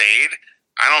stayed,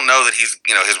 I don't know that he's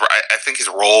I think his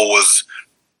role was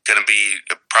going to be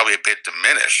probably a bit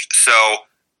diminished. So,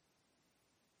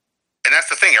 and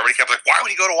that's the thing. Everybody kept like, why would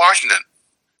he go to Washington?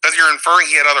 Because you're inferring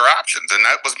he had other options, and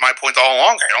that was my point all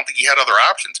along. I don't think he had other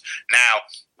options. Now,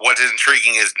 what is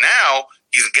intriguing is now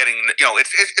he's getting,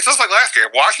 it's just like last year.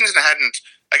 Washington hadn't,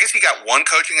 I guess he got one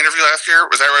coaching interview last year.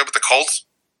 Was that right with the Colts?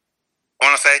 I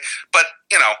want to say. But,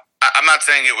 I'm not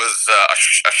saying it was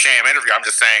a sham interview. I'm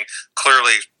just saying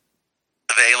clearly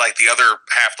they, like the other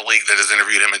half the league that has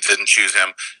interviewed him and didn't choose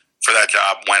him for that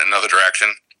job, went another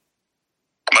direction.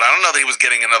 But I don't know that he was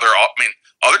getting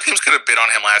other teams could have bid on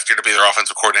him last year to be their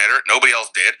offensive coordinator. Nobody else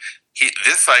did.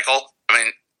 This cycle,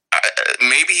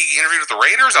 maybe he interviewed with the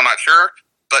Raiders. I'm not sure,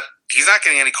 but he's not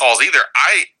getting any calls either.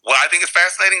 What I think is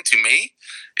fascinating to me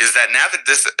is that now that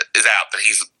this is out, that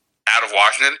he's out of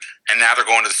Washington, and now they're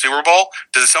going to the Super Bowl,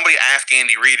 does somebody ask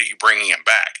Andy Reid, are you bringing him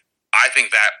back? I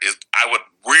think I would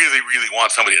really, really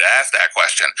want somebody to ask that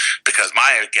question, because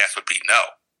my guess would be no.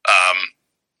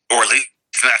 Or at least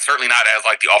that's certainly not as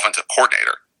like the offensive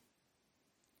coordinator.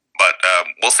 But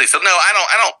we'll see. So no, I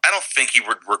don't think he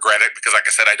would regret it, because like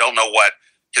I said, I don't know what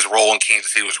his role in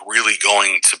Kansas City was really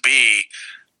going to be.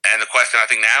 And the question I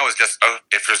think now is just,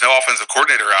 if there's no offensive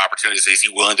coordinator opportunities, is he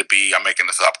willing to be, I'm making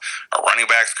this up, a running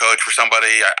backs coach for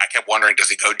somebody? I kept wondering, does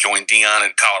he go join Dion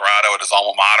in Colorado at his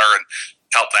alma mater and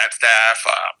help that staff?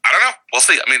 I don't know. We'll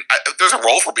see. There's a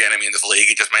role for Bieniemy in this league.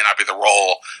 It just may not be the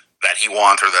role that he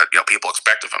wants or that people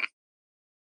expect of him.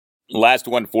 Last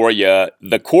one for you.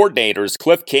 The coordinators,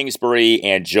 Kliff Kingsbury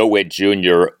and Joe Whitt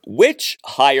Jr., which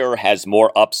hire has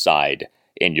more upside,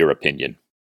 in your opinion?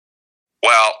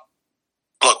 Well,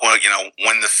 look,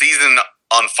 when the season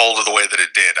unfolded the way that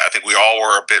it did, I think we all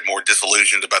were a bit more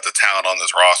disillusioned about the talent on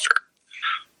this roster.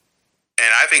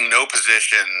 And I think no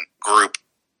position group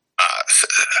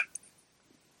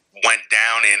went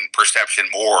down in perception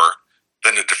more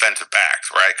than the defensive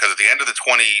backs, right? Because at the end of the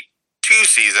 22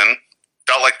 season,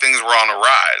 felt like things were on a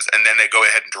rise, and then they go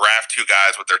ahead and draft two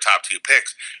guys with their top two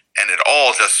picks, and it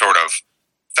all just sort of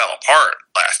fell apart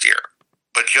last year.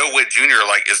 But Joe Whitt Jr.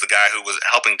 is the guy who was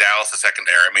helping Dallas the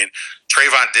secondary.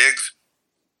 Trayvon Diggs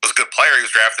was a good player. He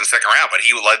was drafted in the second round, but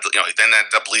he led, he then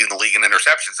ended up leading the league in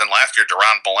interceptions. And last year,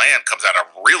 Deron Bland comes out of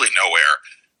really nowhere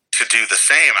to do the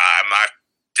same. I'm not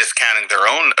discounting their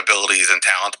own abilities and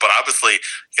talents, but obviously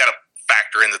you got to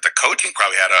factor in that the coaching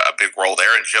probably had a big role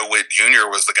there, and Joe Whitt Jr.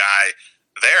 was the guy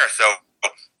there. So,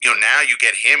 now you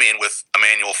get him in with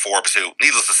Emmanuel Forbes, who,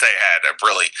 needless to say, had a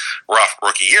really rough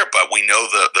rookie year, but we know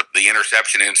the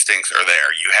interception instincts are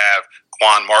there. You have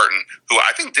Quan Martin, who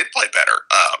I think did play better.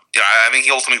 I think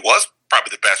he ultimately was probably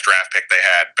the best draft pick they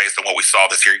had based on what we saw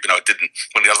this year, even though it didn't,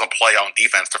 when he doesn't play on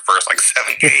defense the first 7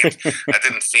 games, that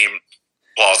didn't seem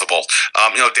plausible.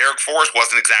 Derek Forrest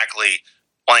wasn't exactly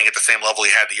playing at the same level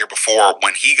he had the year before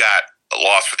when he got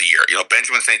lost for the year.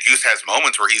 Benjamin St-Juste has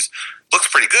moments where looks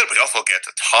pretty good, but he also gets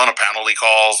a ton of penalty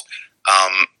calls.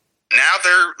 I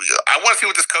want to see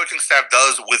what this coaching staff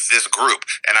does with this group,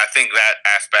 and I think that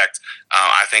aspect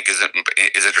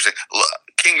is interesting.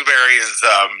 Kingsbury is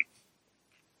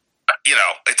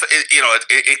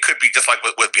it could be just like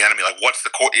with Bieniemy. Like, what's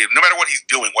the no matter what he's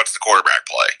doing, what's the quarterback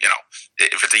play?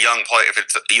 If it's a young play, if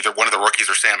it's either one of the rookies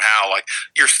or Sam Howell,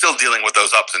 you're still dealing with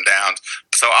those ups and downs.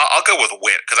 So I'll go with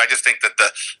Whitt, because I just think that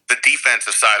the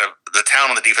defensive side of the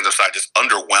talent on the defensive side just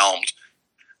underwhelmed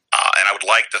And I would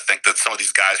like to think that some of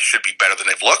these guys should be better than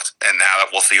they've looked. And now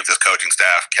we'll see if this coaching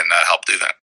staff can help do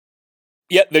that.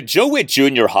 Yeah, the Joe Whitt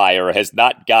Jr. hire has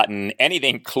not gotten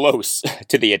anything close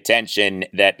to the attention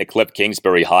that the Kliff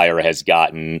Kingsbury hire has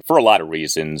gotten for a lot of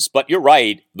reasons. But you're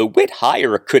right, the Whitt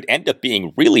hire could end up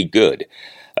being really good.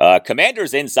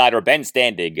 Commanders insider Ben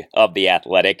Standig of The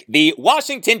Athletic. The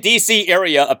Washington, D.C.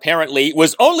 area apparently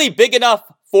was only big enough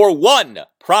for one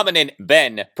prominent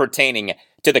Ben pertaining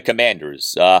to the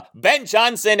Commanders. Ben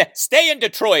Johnson, stay in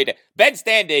Detroit. Ben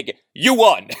Standig, you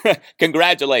won.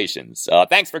 Congratulations.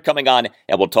 Thanks for coming on,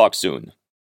 and we'll talk soon.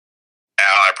 Al,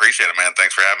 I appreciate it, man.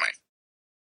 Thanks for having me.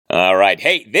 All right.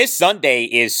 Hey, this Sunday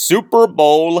is Super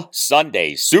Bowl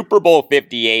Sunday. Super Bowl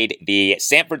 58, the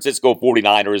San Francisco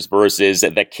 49ers versus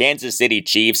the Kansas City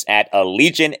Chiefs at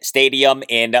Allegiant Stadium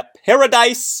in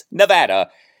Paradise, Nevada,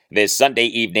 this Sunday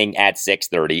evening at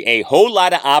 6:30. A whole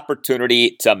lot of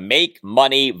opportunity to make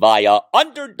money via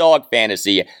Underdog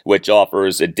Fantasy, which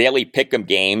offers daily pick'em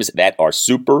games that are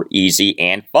super easy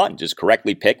and fun. Just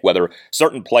correctly pick whether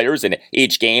certain players in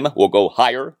each game will go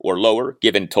higher or lower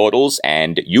given totals,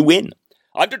 and you win.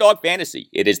 Underdog Fantasy.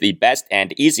 It is the best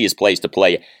and easiest place to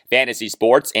play fantasy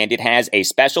sports, and it has a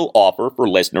special offer for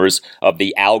listeners of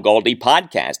the Al Galdi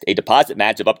podcast. A deposit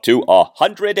match of up to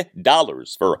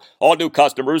 $100 for all new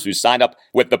customers who sign up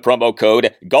with the promo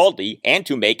code GALDI and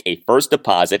to make a first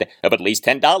deposit of at least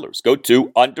 $10. Go to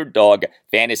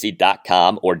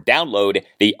UnderdogFantasy.com or download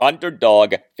the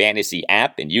Underdog Fantasy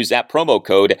app and use that promo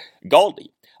code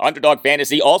GALDI. Underdog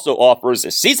Fantasy also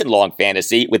offers season-long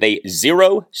fantasy with a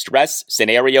zero-stress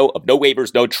scenario of no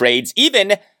waivers, no trades,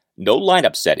 even no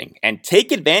lineup setting. And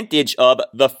take advantage of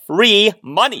the free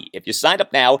money. If you sign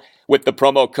up now with the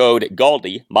promo code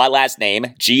GALDI, my last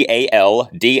name,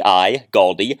 G-A-L-D-I,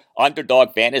 GALDI,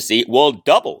 Underdog Fantasy will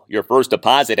double your first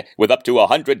deposit with up to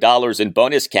 $100 in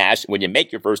bonus cash when you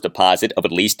make your first deposit of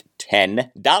at least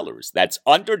 $10. That's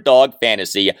Underdog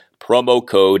Fantasy, promo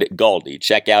code GALDI.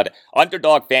 Check out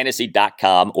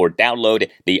UnderdogFantasy.com or download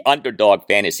the Underdog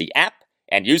Fantasy app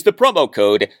and use the promo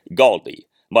code GALDI.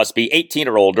 Must be 18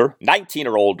 or older, 19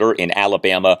 or older in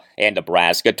Alabama and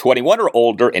Nebraska, 21 or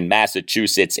older in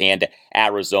Massachusetts and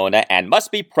Arizona, and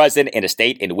must be present in a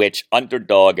state in which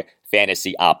Underdog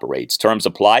Fantasy operates. Terms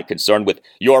apply. Concerned with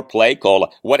your play, call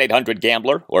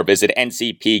 1-800-GAMBLER or visit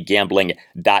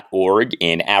ncpgambling.org.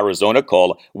 In Arizona,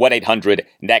 call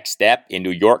 1-800-NEXT-STEP. In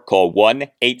New York, call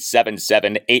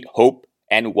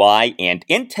 1-877-8-HOPE-NY. And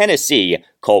in Tennessee,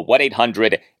 call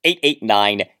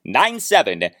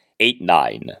 1-800-889-9789.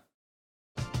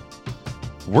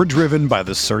 We're driven by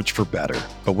the search for better.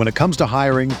 But when it comes to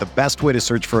hiring, the best way to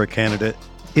search for a candidate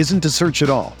isn't to search at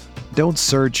all. Don't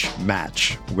search,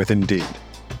 match with Indeed.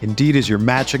 Indeed is your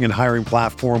matching and hiring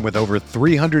platform with over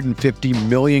 350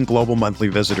 million global monthly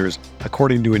visitors,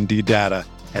 according to Indeed data,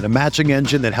 and a matching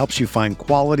engine that helps you find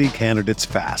quality candidates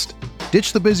fast.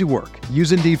 Ditch the busy work.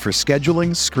 Use Indeed for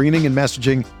scheduling, screening, and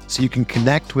messaging so you can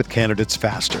connect with candidates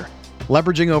faster.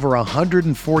 Leveraging over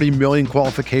 140 million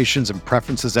qualifications and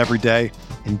preferences every day,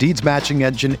 Indeed's matching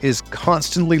engine is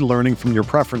constantly learning from your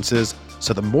preferences,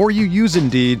 so the more you use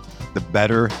Indeed, the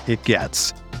better it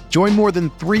gets. Join more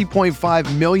than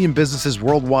 3.5 million businesses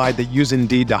worldwide that use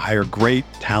Indeed to hire great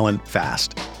talent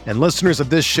fast. And listeners of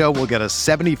this show will get a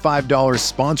 $75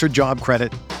 sponsored job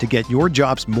credit to get your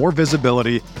jobs more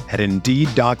visibility at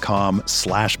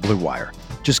Indeed.com/Blue Wire.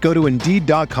 Just go to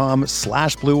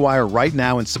Indeed.com/Blue Wire right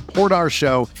now and support our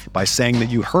show by saying that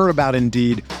you heard about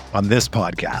Indeed on this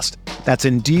podcast. That's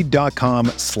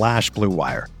Indeed.com/Blue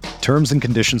Wire. Terms and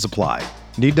conditions apply.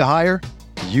 Need to hire?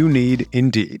 You need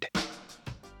Indeed.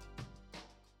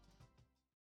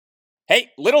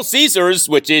 Hey, Little Caesars,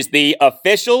 which is the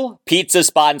official pizza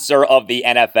sponsor of the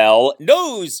NFL,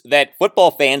 knows that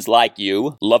football fans like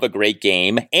you love a great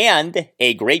game and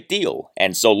a great deal.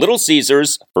 And so Little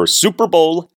Caesars for Super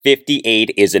Bowl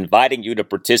 58 is inviting you to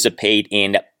participate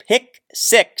in Pick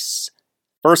 6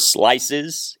 for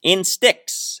slices in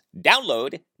sticks.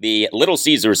 Download the Little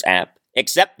Caesars app,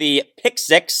 accept the Pick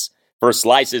 6 for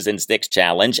Slices and Sticks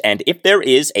challenge, and if there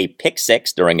is a Pick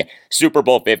 6 during Super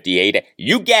Bowl 58,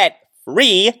 you get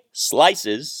free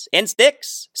slices and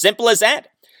sticks. Simple as that.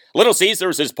 Little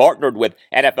Caesars has partnered with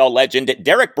NFL legend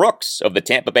Derek Brooks of the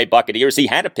Tampa Bay Buccaneers. He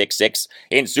had a pick 6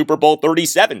 in Super Bowl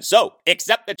 37. So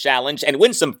accept the challenge and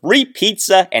win some free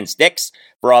pizza and sticks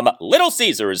from Little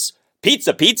Caesars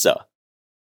Pizza.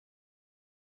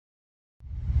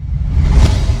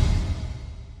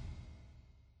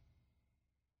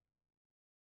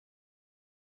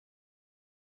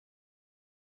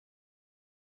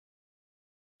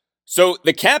 So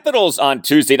the Capitals on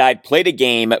Tuesday night played a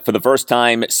game for the first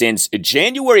time since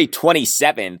January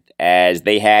 27th, as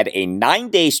they had a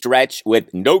 9-day stretch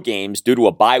with no games due to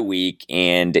a bye week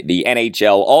and the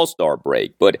NHL All-Star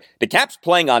break. But the Caps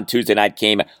playing on Tuesday night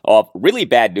came off really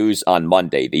bad news on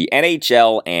Monday. The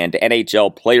NHL and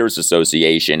NHL Players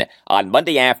Association on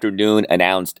Monday afternoon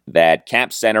announced that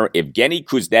Caps center Evgeny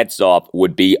Kuznetsov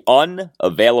would be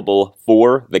unavailable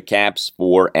for the Caps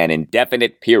for an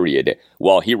indefinite period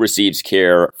while he receives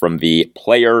care from the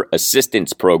Player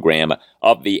Assistance Program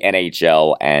of the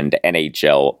NHL and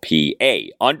NHLPA.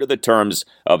 Under the terms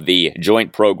of the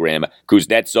joint program,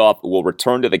 Kuznetsov will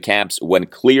return to the Caps when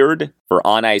cleared for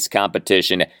on-ice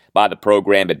competition by the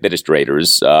program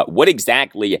administrators. What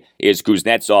exactly is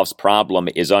Kuznetsov's problem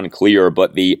is unclear,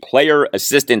 but the Player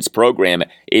Assistance Program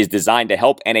is designed to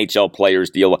help NHL players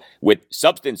deal with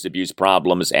substance abuse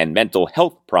problems and mental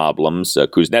health problems.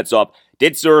 Kuznetsov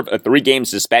did serve a 3-game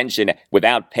suspension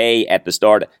without pay at the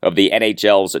start of the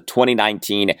NHL's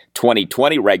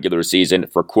 2019-2020 regular season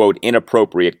for, quote,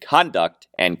 inappropriate conduct,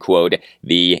 end quote.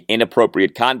 The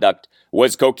inappropriate conduct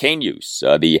was cocaine use.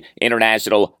 The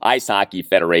International Ice Hockey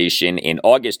Federation in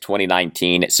August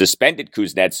 2019 suspended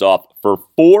Kuznetsov for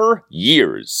 4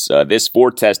 years. This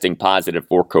for testing positive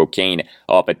for cocaine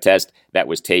off a test that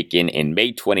was taken in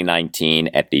May 2019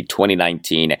 at the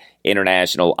 2019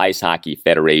 International Ice Hockey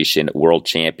Federation World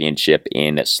Championship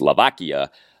in Slovakia,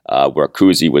 where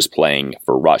Kuzi was playing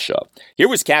for Russia. Here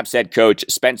was Caps head coach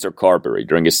Spencer Carberry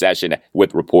during a session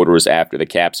with reporters after the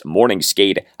Caps morning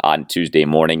skate on Tuesday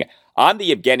morning on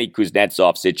the Evgeny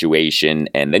Kuznetsov situation,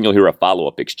 and then you'll hear a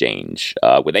follow-up exchange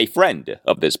with a friend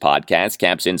of this podcast,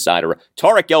 Caps insider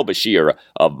Tarek El-Bashir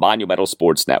of Monumental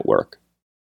Sports Network.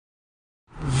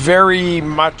 Very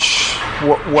much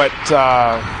what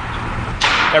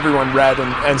everyone read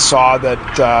and saw, that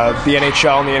the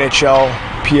NHL and the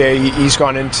NHLPA, he's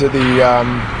gone into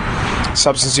the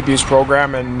substance abuse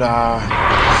program, and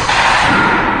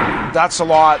that's a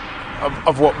lot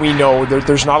of what we know.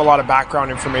 There's not a lot of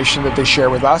background information that they share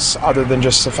with us other than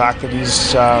just the fact that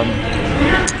he's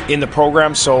in the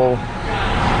program. So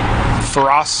for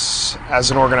us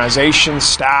as an organization,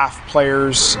 staff,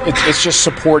 players, it's just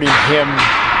supporting him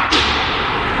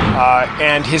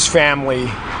and his family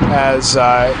as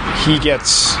he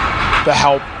gets the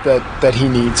help that he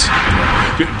needs.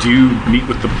 Do you meet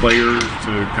with the players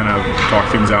to kind of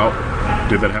talk things out?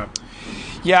 Did that happen?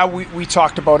 Yeah, we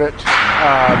talked about it.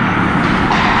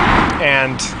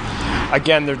 And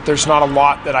again, there's not a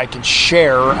lot that I can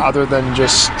share other than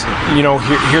just,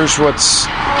 here's what's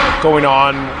going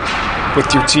on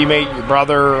with your teammate, your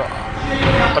brother,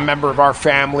 a member of our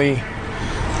family.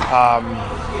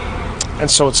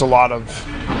 And so it's a lot of,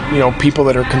 people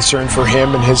that are concerned for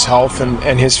him and his health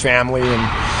and his family. And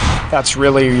that's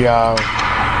really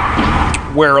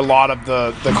where a lot of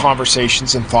the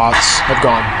conversations and thoughts have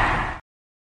gone.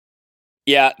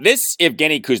 Yeah, this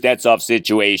Evgeny Kuznetsov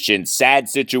situation, sad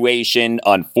situation,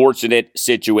 unfortunate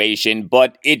situation,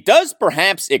 but it does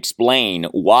perhaps explain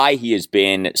why he has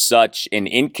been such an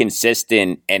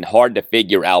inconsistent and hard to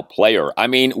figure out player. I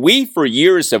mean, we for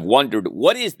years have wondered,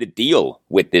 what is the deal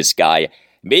with this guy?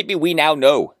 Maybe we now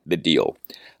know the deal.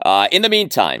 In the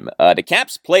meantime, the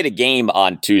Caps played a game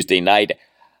on Tuesday night,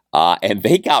 and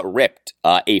they got ripped.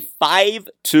 A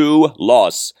 5-2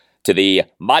 loss to the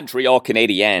Montreal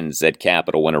Canadiens at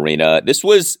Capital One Arena. This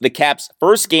was the Caps'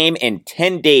 first game in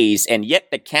 10 days, and yet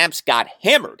the Caps got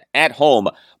hammered at home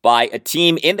by a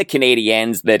team in the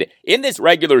Canadiens that in this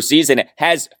regular season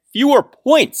has fewer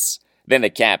points than the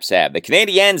Caps have. The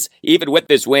Canadiens, even with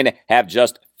this win, have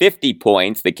just 50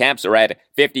 points. The Caps are at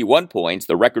 51 points.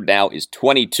 The record now is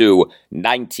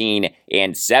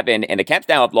 22-19-7, and the Caps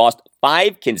now have lost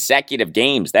 5 consecutive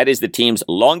games. That is the team's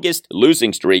longest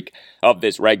losing streak of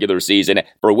this regular season,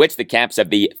 for which the Caps have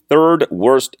the 3rd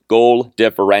worst goal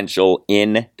differential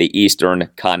in the Eastern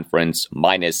Conference,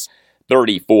 minus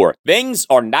 34. Things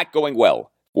are not going well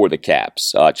for the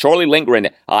Caps. Charlie Lindgren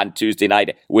on Tuesday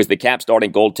night was the Caps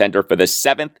starting goaltender for the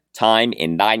 7th time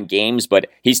in 9 games, but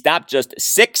he stopped just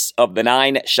 6 of the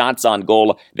 9 shots on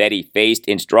goal that he faced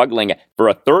in struggling for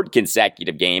a 3rd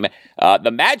consecutive game. The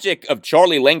magic of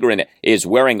Charlie Lindgren is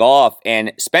wearing off,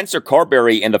 and Spencer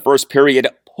Carberry in the first period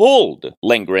pulled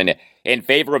Lindgren in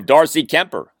favor of Darcy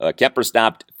Kemper. Kemper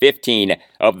stopped 15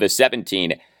 of the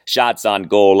 17 shots on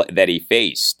goal that he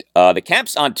faced. The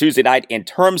Caps on Tuesday night, in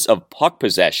terms of puck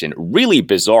possession, really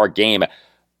bizarre game.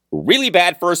 Really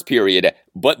bad first period,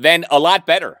 but then a lot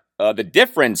better. The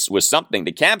difference was something.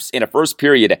 The Caps in a first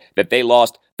period that they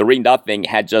lost 3-0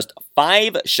 had just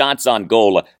 5 shots on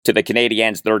goal to the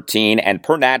Canadiens' 13, and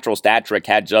per natural stat trick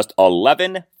had just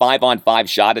 11 5-on-5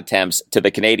 shot attempts to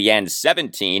the Canadiens'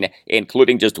 17,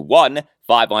 including just 1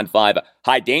 5-on-5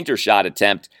 high-danger shot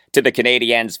attempt to the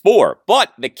Canadiens' 4.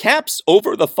 But the Caps,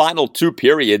 over the final 2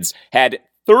 periods, had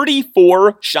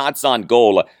 34 shots on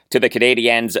goal to the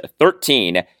Canadiens'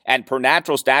 13, and per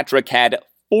natural stat trick had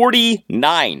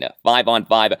 49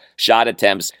 5-on-5 shot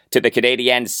attempts to the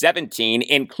Canadiens' 17,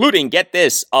 including, get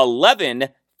this, 11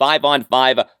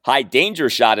 5-on-5 high-danger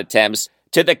shot attempts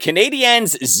to the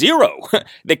Canadiens' 0.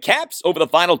 The Caps, over the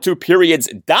final 2 periods,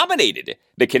 dominated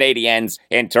the Canadiens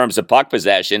in terms of puck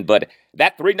possession, but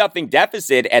that 3-0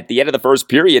 deficit at the end of the first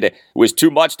period was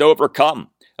too much to overcome.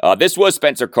 This was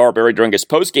Spencer Carberry during his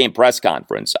post-game press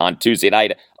conference on Tuesday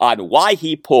night on why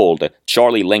he pulled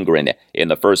Charlie Lindgren in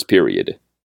the first period.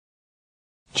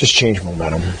 Just change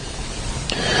momentum.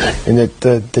 And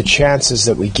the chances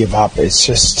that we give up, it's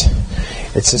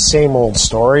the same old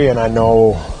story, and I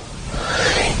know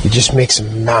you just make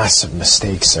some massive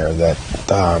mistakes there that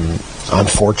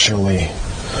unfortunately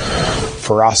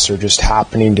for us are just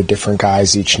happening to different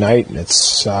guys each night, and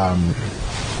it's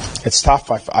tough.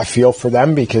 I feel for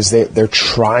them because they're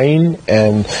trying,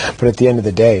 but at the end of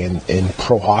the day, in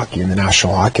pro hockey, in the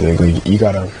National Hockey League, you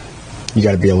gotta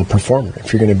be able to perform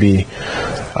if you're going to be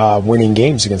winning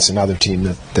games against another team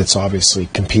that's obviously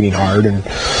competing hard. And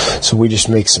so we just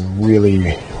make some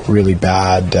really, really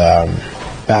bad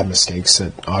mistakes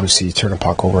that obviously turn a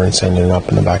puck over and send it up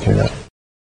in the back of the net.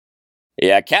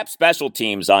 Yeah, Caps special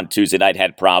teams on Tuesday night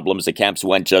had problems. The Caps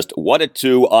went just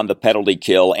 1-2 on the penalty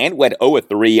kill and went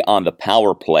 0-3 on the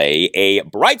power play. A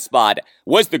bright spot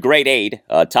was the great aide,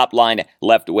 top-line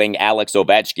left wing Alex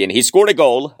Ovechkin. He scored a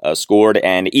goal, scored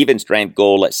an even-strength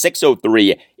goal,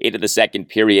 6:03 into the second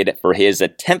period for his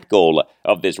 10th goal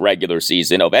of this regular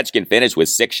season. Ovechkin finished with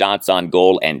 6 shots on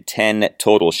goal and 10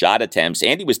 total shot attempts,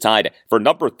 and he was tied for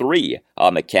number 3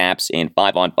 on the Caps in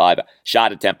 5-on-5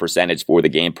 shot attempt percentage for the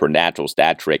game per natural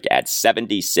stat trick at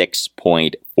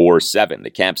 76.47. The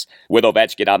Caps, with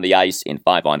Ovechkin on the ice in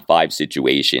 5-on-5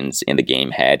 situations in the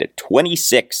game, had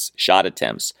 26 shot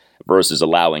attempts versus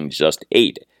allowing just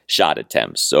 8 shot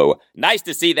attempts. So nice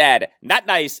to see that. Not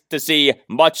nice to see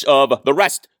much of the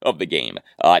rest of the game.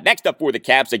 Next up for the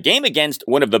Caps, a game against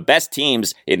one of the best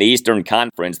teams in the Eastern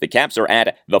Conference. The Caps are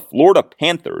at the Florida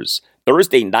Panthers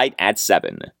Thursday night at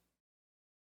 7.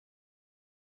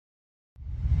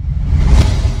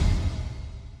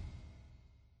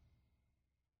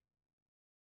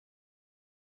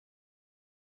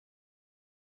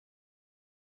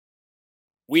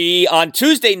 We, on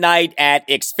Tuesday night at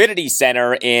Xfinity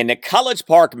Center in College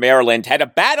Park, Maryland, had a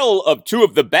battle of 2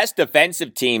 of the best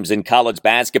defensive teams in college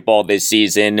basketball this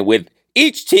season, with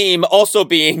each team also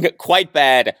being quite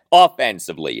bad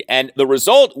offensively. And the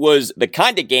result was the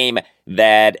kind of game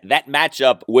that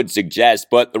matchup would suggest,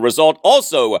 but the result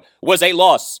also was a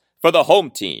loss for the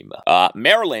home team.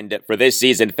 Maryland for this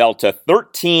season fell to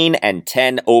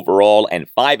 13-10 overall and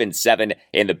 5-7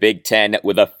 in the Big Ten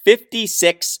with a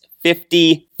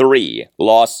 56-53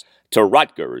 loss to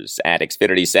Rutgers at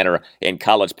Xfinity Center in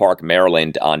College Park,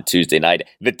 Maryland on Tuesday night.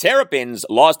 The Terrapins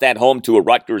lost at home to a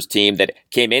Rutgers team that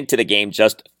came into the game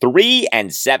just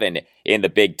 3-7 in the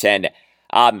Big Ten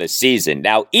on the season.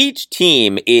 Now, each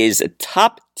team is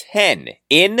top 10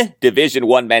 in Division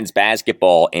I men's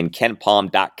basketball in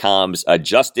KenPom.com's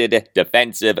adjusted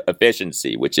defensive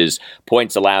efficiency, which is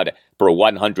points allowed per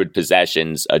 100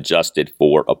 possessions adjusted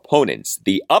for opponents.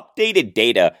 The updated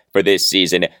data for this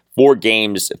season, 4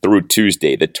 games through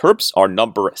Tuesday, the Terps are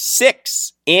number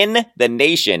 6 in the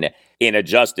nation in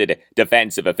adjusted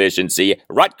defensive efficiency.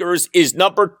 Rutgers is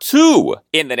number 2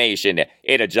 in the nation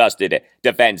in adjusted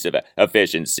defensive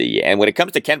efficiency. And when it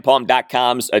comes to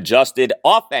KenPom.com's adjusted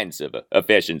offensive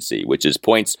efficiency, which is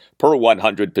points per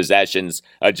 100 possessions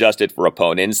adjusted for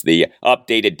opponents, the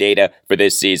updated data for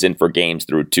this season for games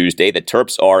through Tuesday, the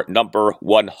Terps are number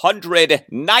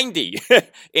 190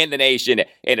 in the nation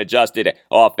in adjusted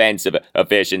offensive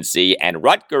efficiency, and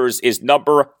Rutgers is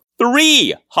number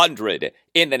 300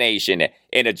 in the nation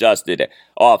in adjusted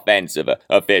offensive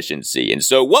efficiency. And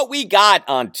so what we got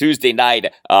on Tuesday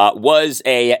night was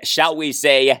a, shall we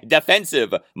say,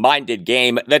 defensive-minded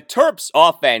game. The Terps'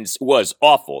 offense was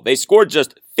awful. They scored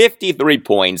just 53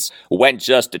 points, went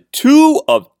just 2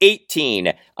 of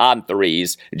 18 on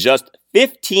threes, just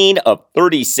 15 of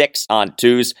 36 on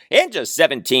twos, and just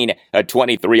 17 of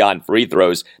 23 on free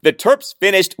throws. The Terps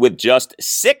finished with just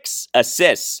 6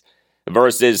 assists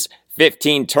versus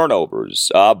 15 turnovers.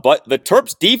 But the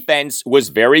Terps defense was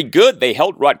very good. They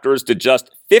held Rutgers to just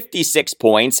 56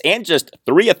 points and just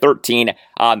 3 of 13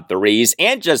 on threes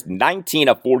and just 19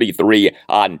 of 43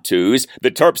 on twos.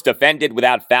 The Terps defended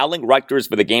without fouling. Rutgers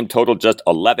for the game total just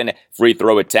 11 free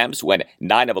throw attempts, went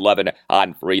 9 of 11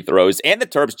 on free throws, and the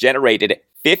Terps generated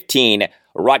 15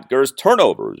 Rutgers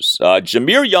turnovers.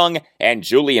 Jameer Young and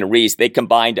Julian Reese, they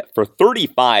combined for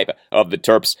 35 of the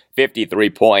Terps' 53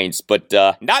 points, but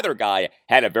neither guy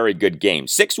had a very good game.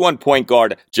 6'1" point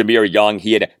guard Jameer Young,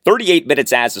 he had 38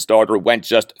 minutes as a starter, went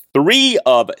just 3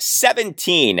 of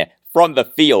 17 from the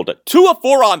field. 2 of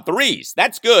 4 on threes.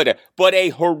 That's good, but a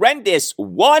horrendous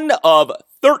 1 of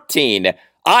 13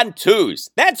 on twos.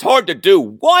 That's hard to do.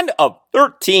 1 of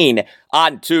 13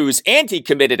 on twos, and he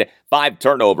committed 5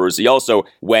 turnovers. He also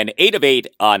went 8 of 8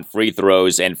 on free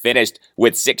throws and finished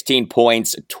with 16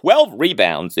 points, 12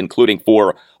 rebounds, including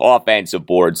 4 offensive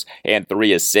boards and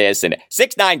 3 assists. And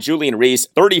 6'9" Julian Reese,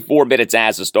 34 minutes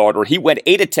as a starter. He went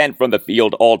 8 of 10 from the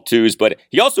field, all twos, but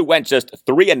he also went just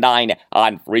 3 of 9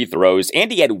 on free throws,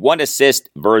 and he had 1 assist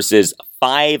versus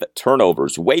 5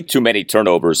 turnovers. Way too many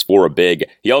turnovers for a big.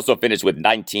 He also finished with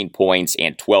 19 points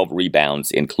and 12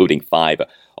 rebounds, including 5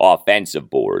 offensive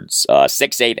boards.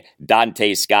 6'8"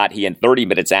 Dante Scott, he in 30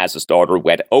 minutes as a starter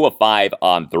went 0 of 5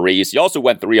 on threes. He also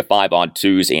went 3 of 5 on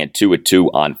twos and 2 of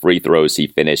 2 on free throws. He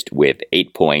finished with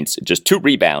 8 points, just 2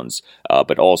 rebounds,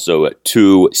 but also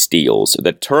 2 steals.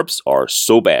 The Terps are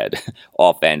so bad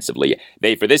offensively.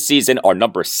 They, for this season, are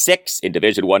number 6 in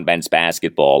Division I men's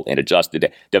basketball in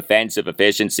adjusted defensive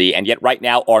efficiency, and yet right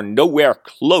now are nowhere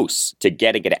close to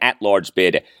getting an at-large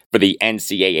bid for the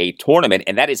NCAA tournament,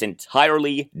 and that is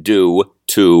entirely due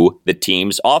to the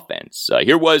team's offense.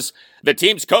 Here was the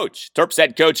team's coach, Terps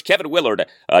head coach Kevin Willard,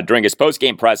 during his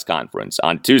post-game press conference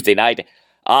on Tuesday night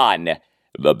on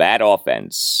the bad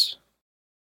offense.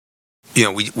 You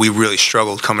know, we really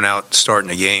struggled coming out starting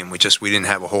the game. We didn't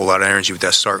have a whole lot of energy with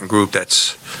that starting group.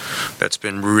 That's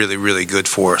been really, really good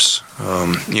for us.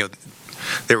 You know,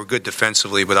 they were good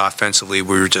defensively, but offensively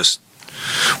we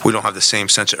don't have the same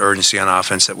sense of urgency on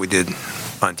offense that we did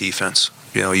on defense.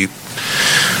 You know, I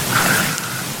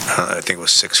think it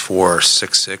was 6'4" or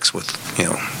 6'6" with, you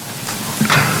know,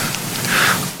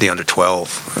 the under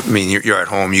 12. I mean, you're at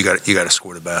home. You got to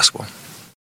score the basketball.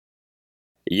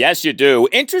 Yes, you do.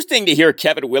 Interesting to hear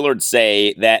Kevin Willard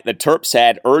say that the Terps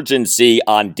had urgency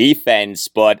on defense,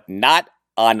 but not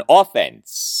on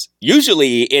offense.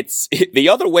 Usually it's the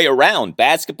other way around.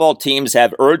 Basketball teams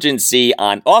have urgency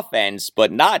on offense,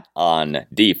 but not on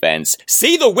defense.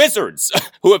 See the Wizards,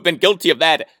 who have been guilty of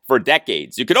that for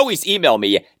decades. You can always email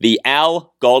me, the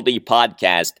Al Galdi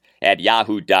podcast at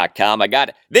yahoo.com. I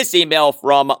got this email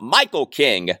from Michael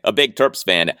King, a big Terps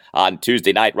fan, on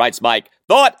Tuesday night. Writes Mike,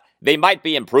 thought they might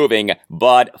be improving,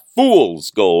 but fool's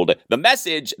gold. The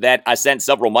message that I sent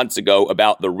several months ago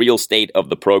about the real state of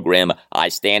the program, I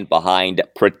stand behind.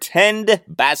 Pretend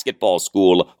basketball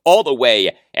school all the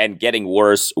way and getting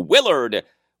worse. Willard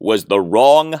was the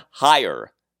wrong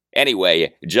hire.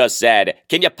 Anyway, just said,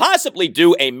 can you possibly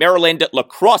do a Maryland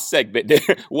lacrosse segment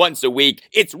once a week?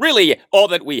 It's really all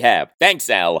that we have. Thanks,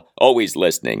 Al. Always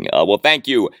listening. Well, thank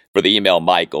you for the email,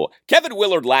 Michael. Kevin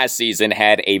Willard last season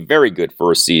had a very good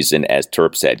first season as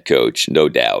Terps head coach, no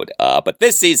doubt. But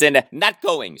this season, not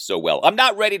going so well. I'm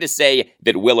not ready to say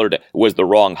that Willard was the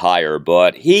wrong hire,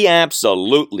 but he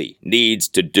absolutely needs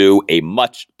to do a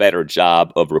much better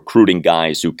job of recruiting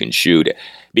guys who can shoot,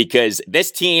 because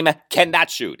this team cannot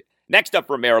shoot. Next up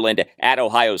for Maryland at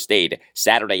Ohio State,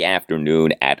 Saturday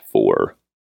afternoon at 4.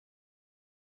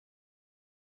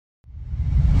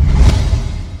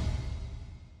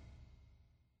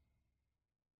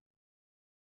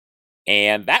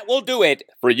 And that will do it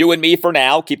for you and me for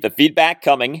now. Keep the feedback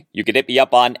coming. You can hit me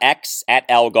up on X at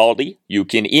Al Galdi. You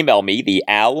can email me, the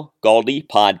Al Galdi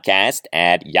podcast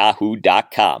at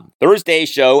yahoo.com. Thursday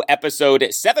show, episode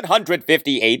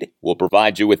 758. We'll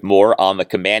provide you with more on the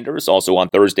Commanders. Also on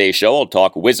Thursday's show, I'll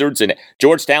talk Wizards and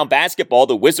Georgetown basketball.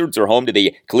 The Wizards are home to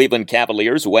the Cleveland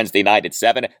Cavaliers Wednesday night at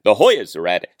 7. The Hoyas are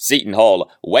at Seton Hall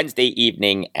Wednesday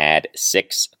evening at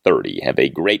 6:30. Have a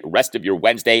great rest of your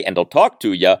Wednesday, and I'll talk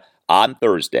to you on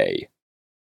Thursday.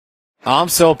 I'm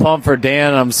so pumped for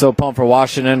Dan. I'm so pumped for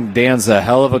Washington. Dan's a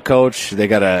hell of a coach. They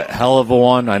got a hell of a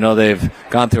one. I know they've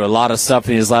gone through a lot of stuff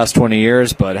in these last 20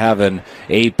 years, but having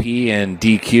AP and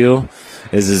DQ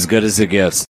is as good as it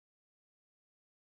gets.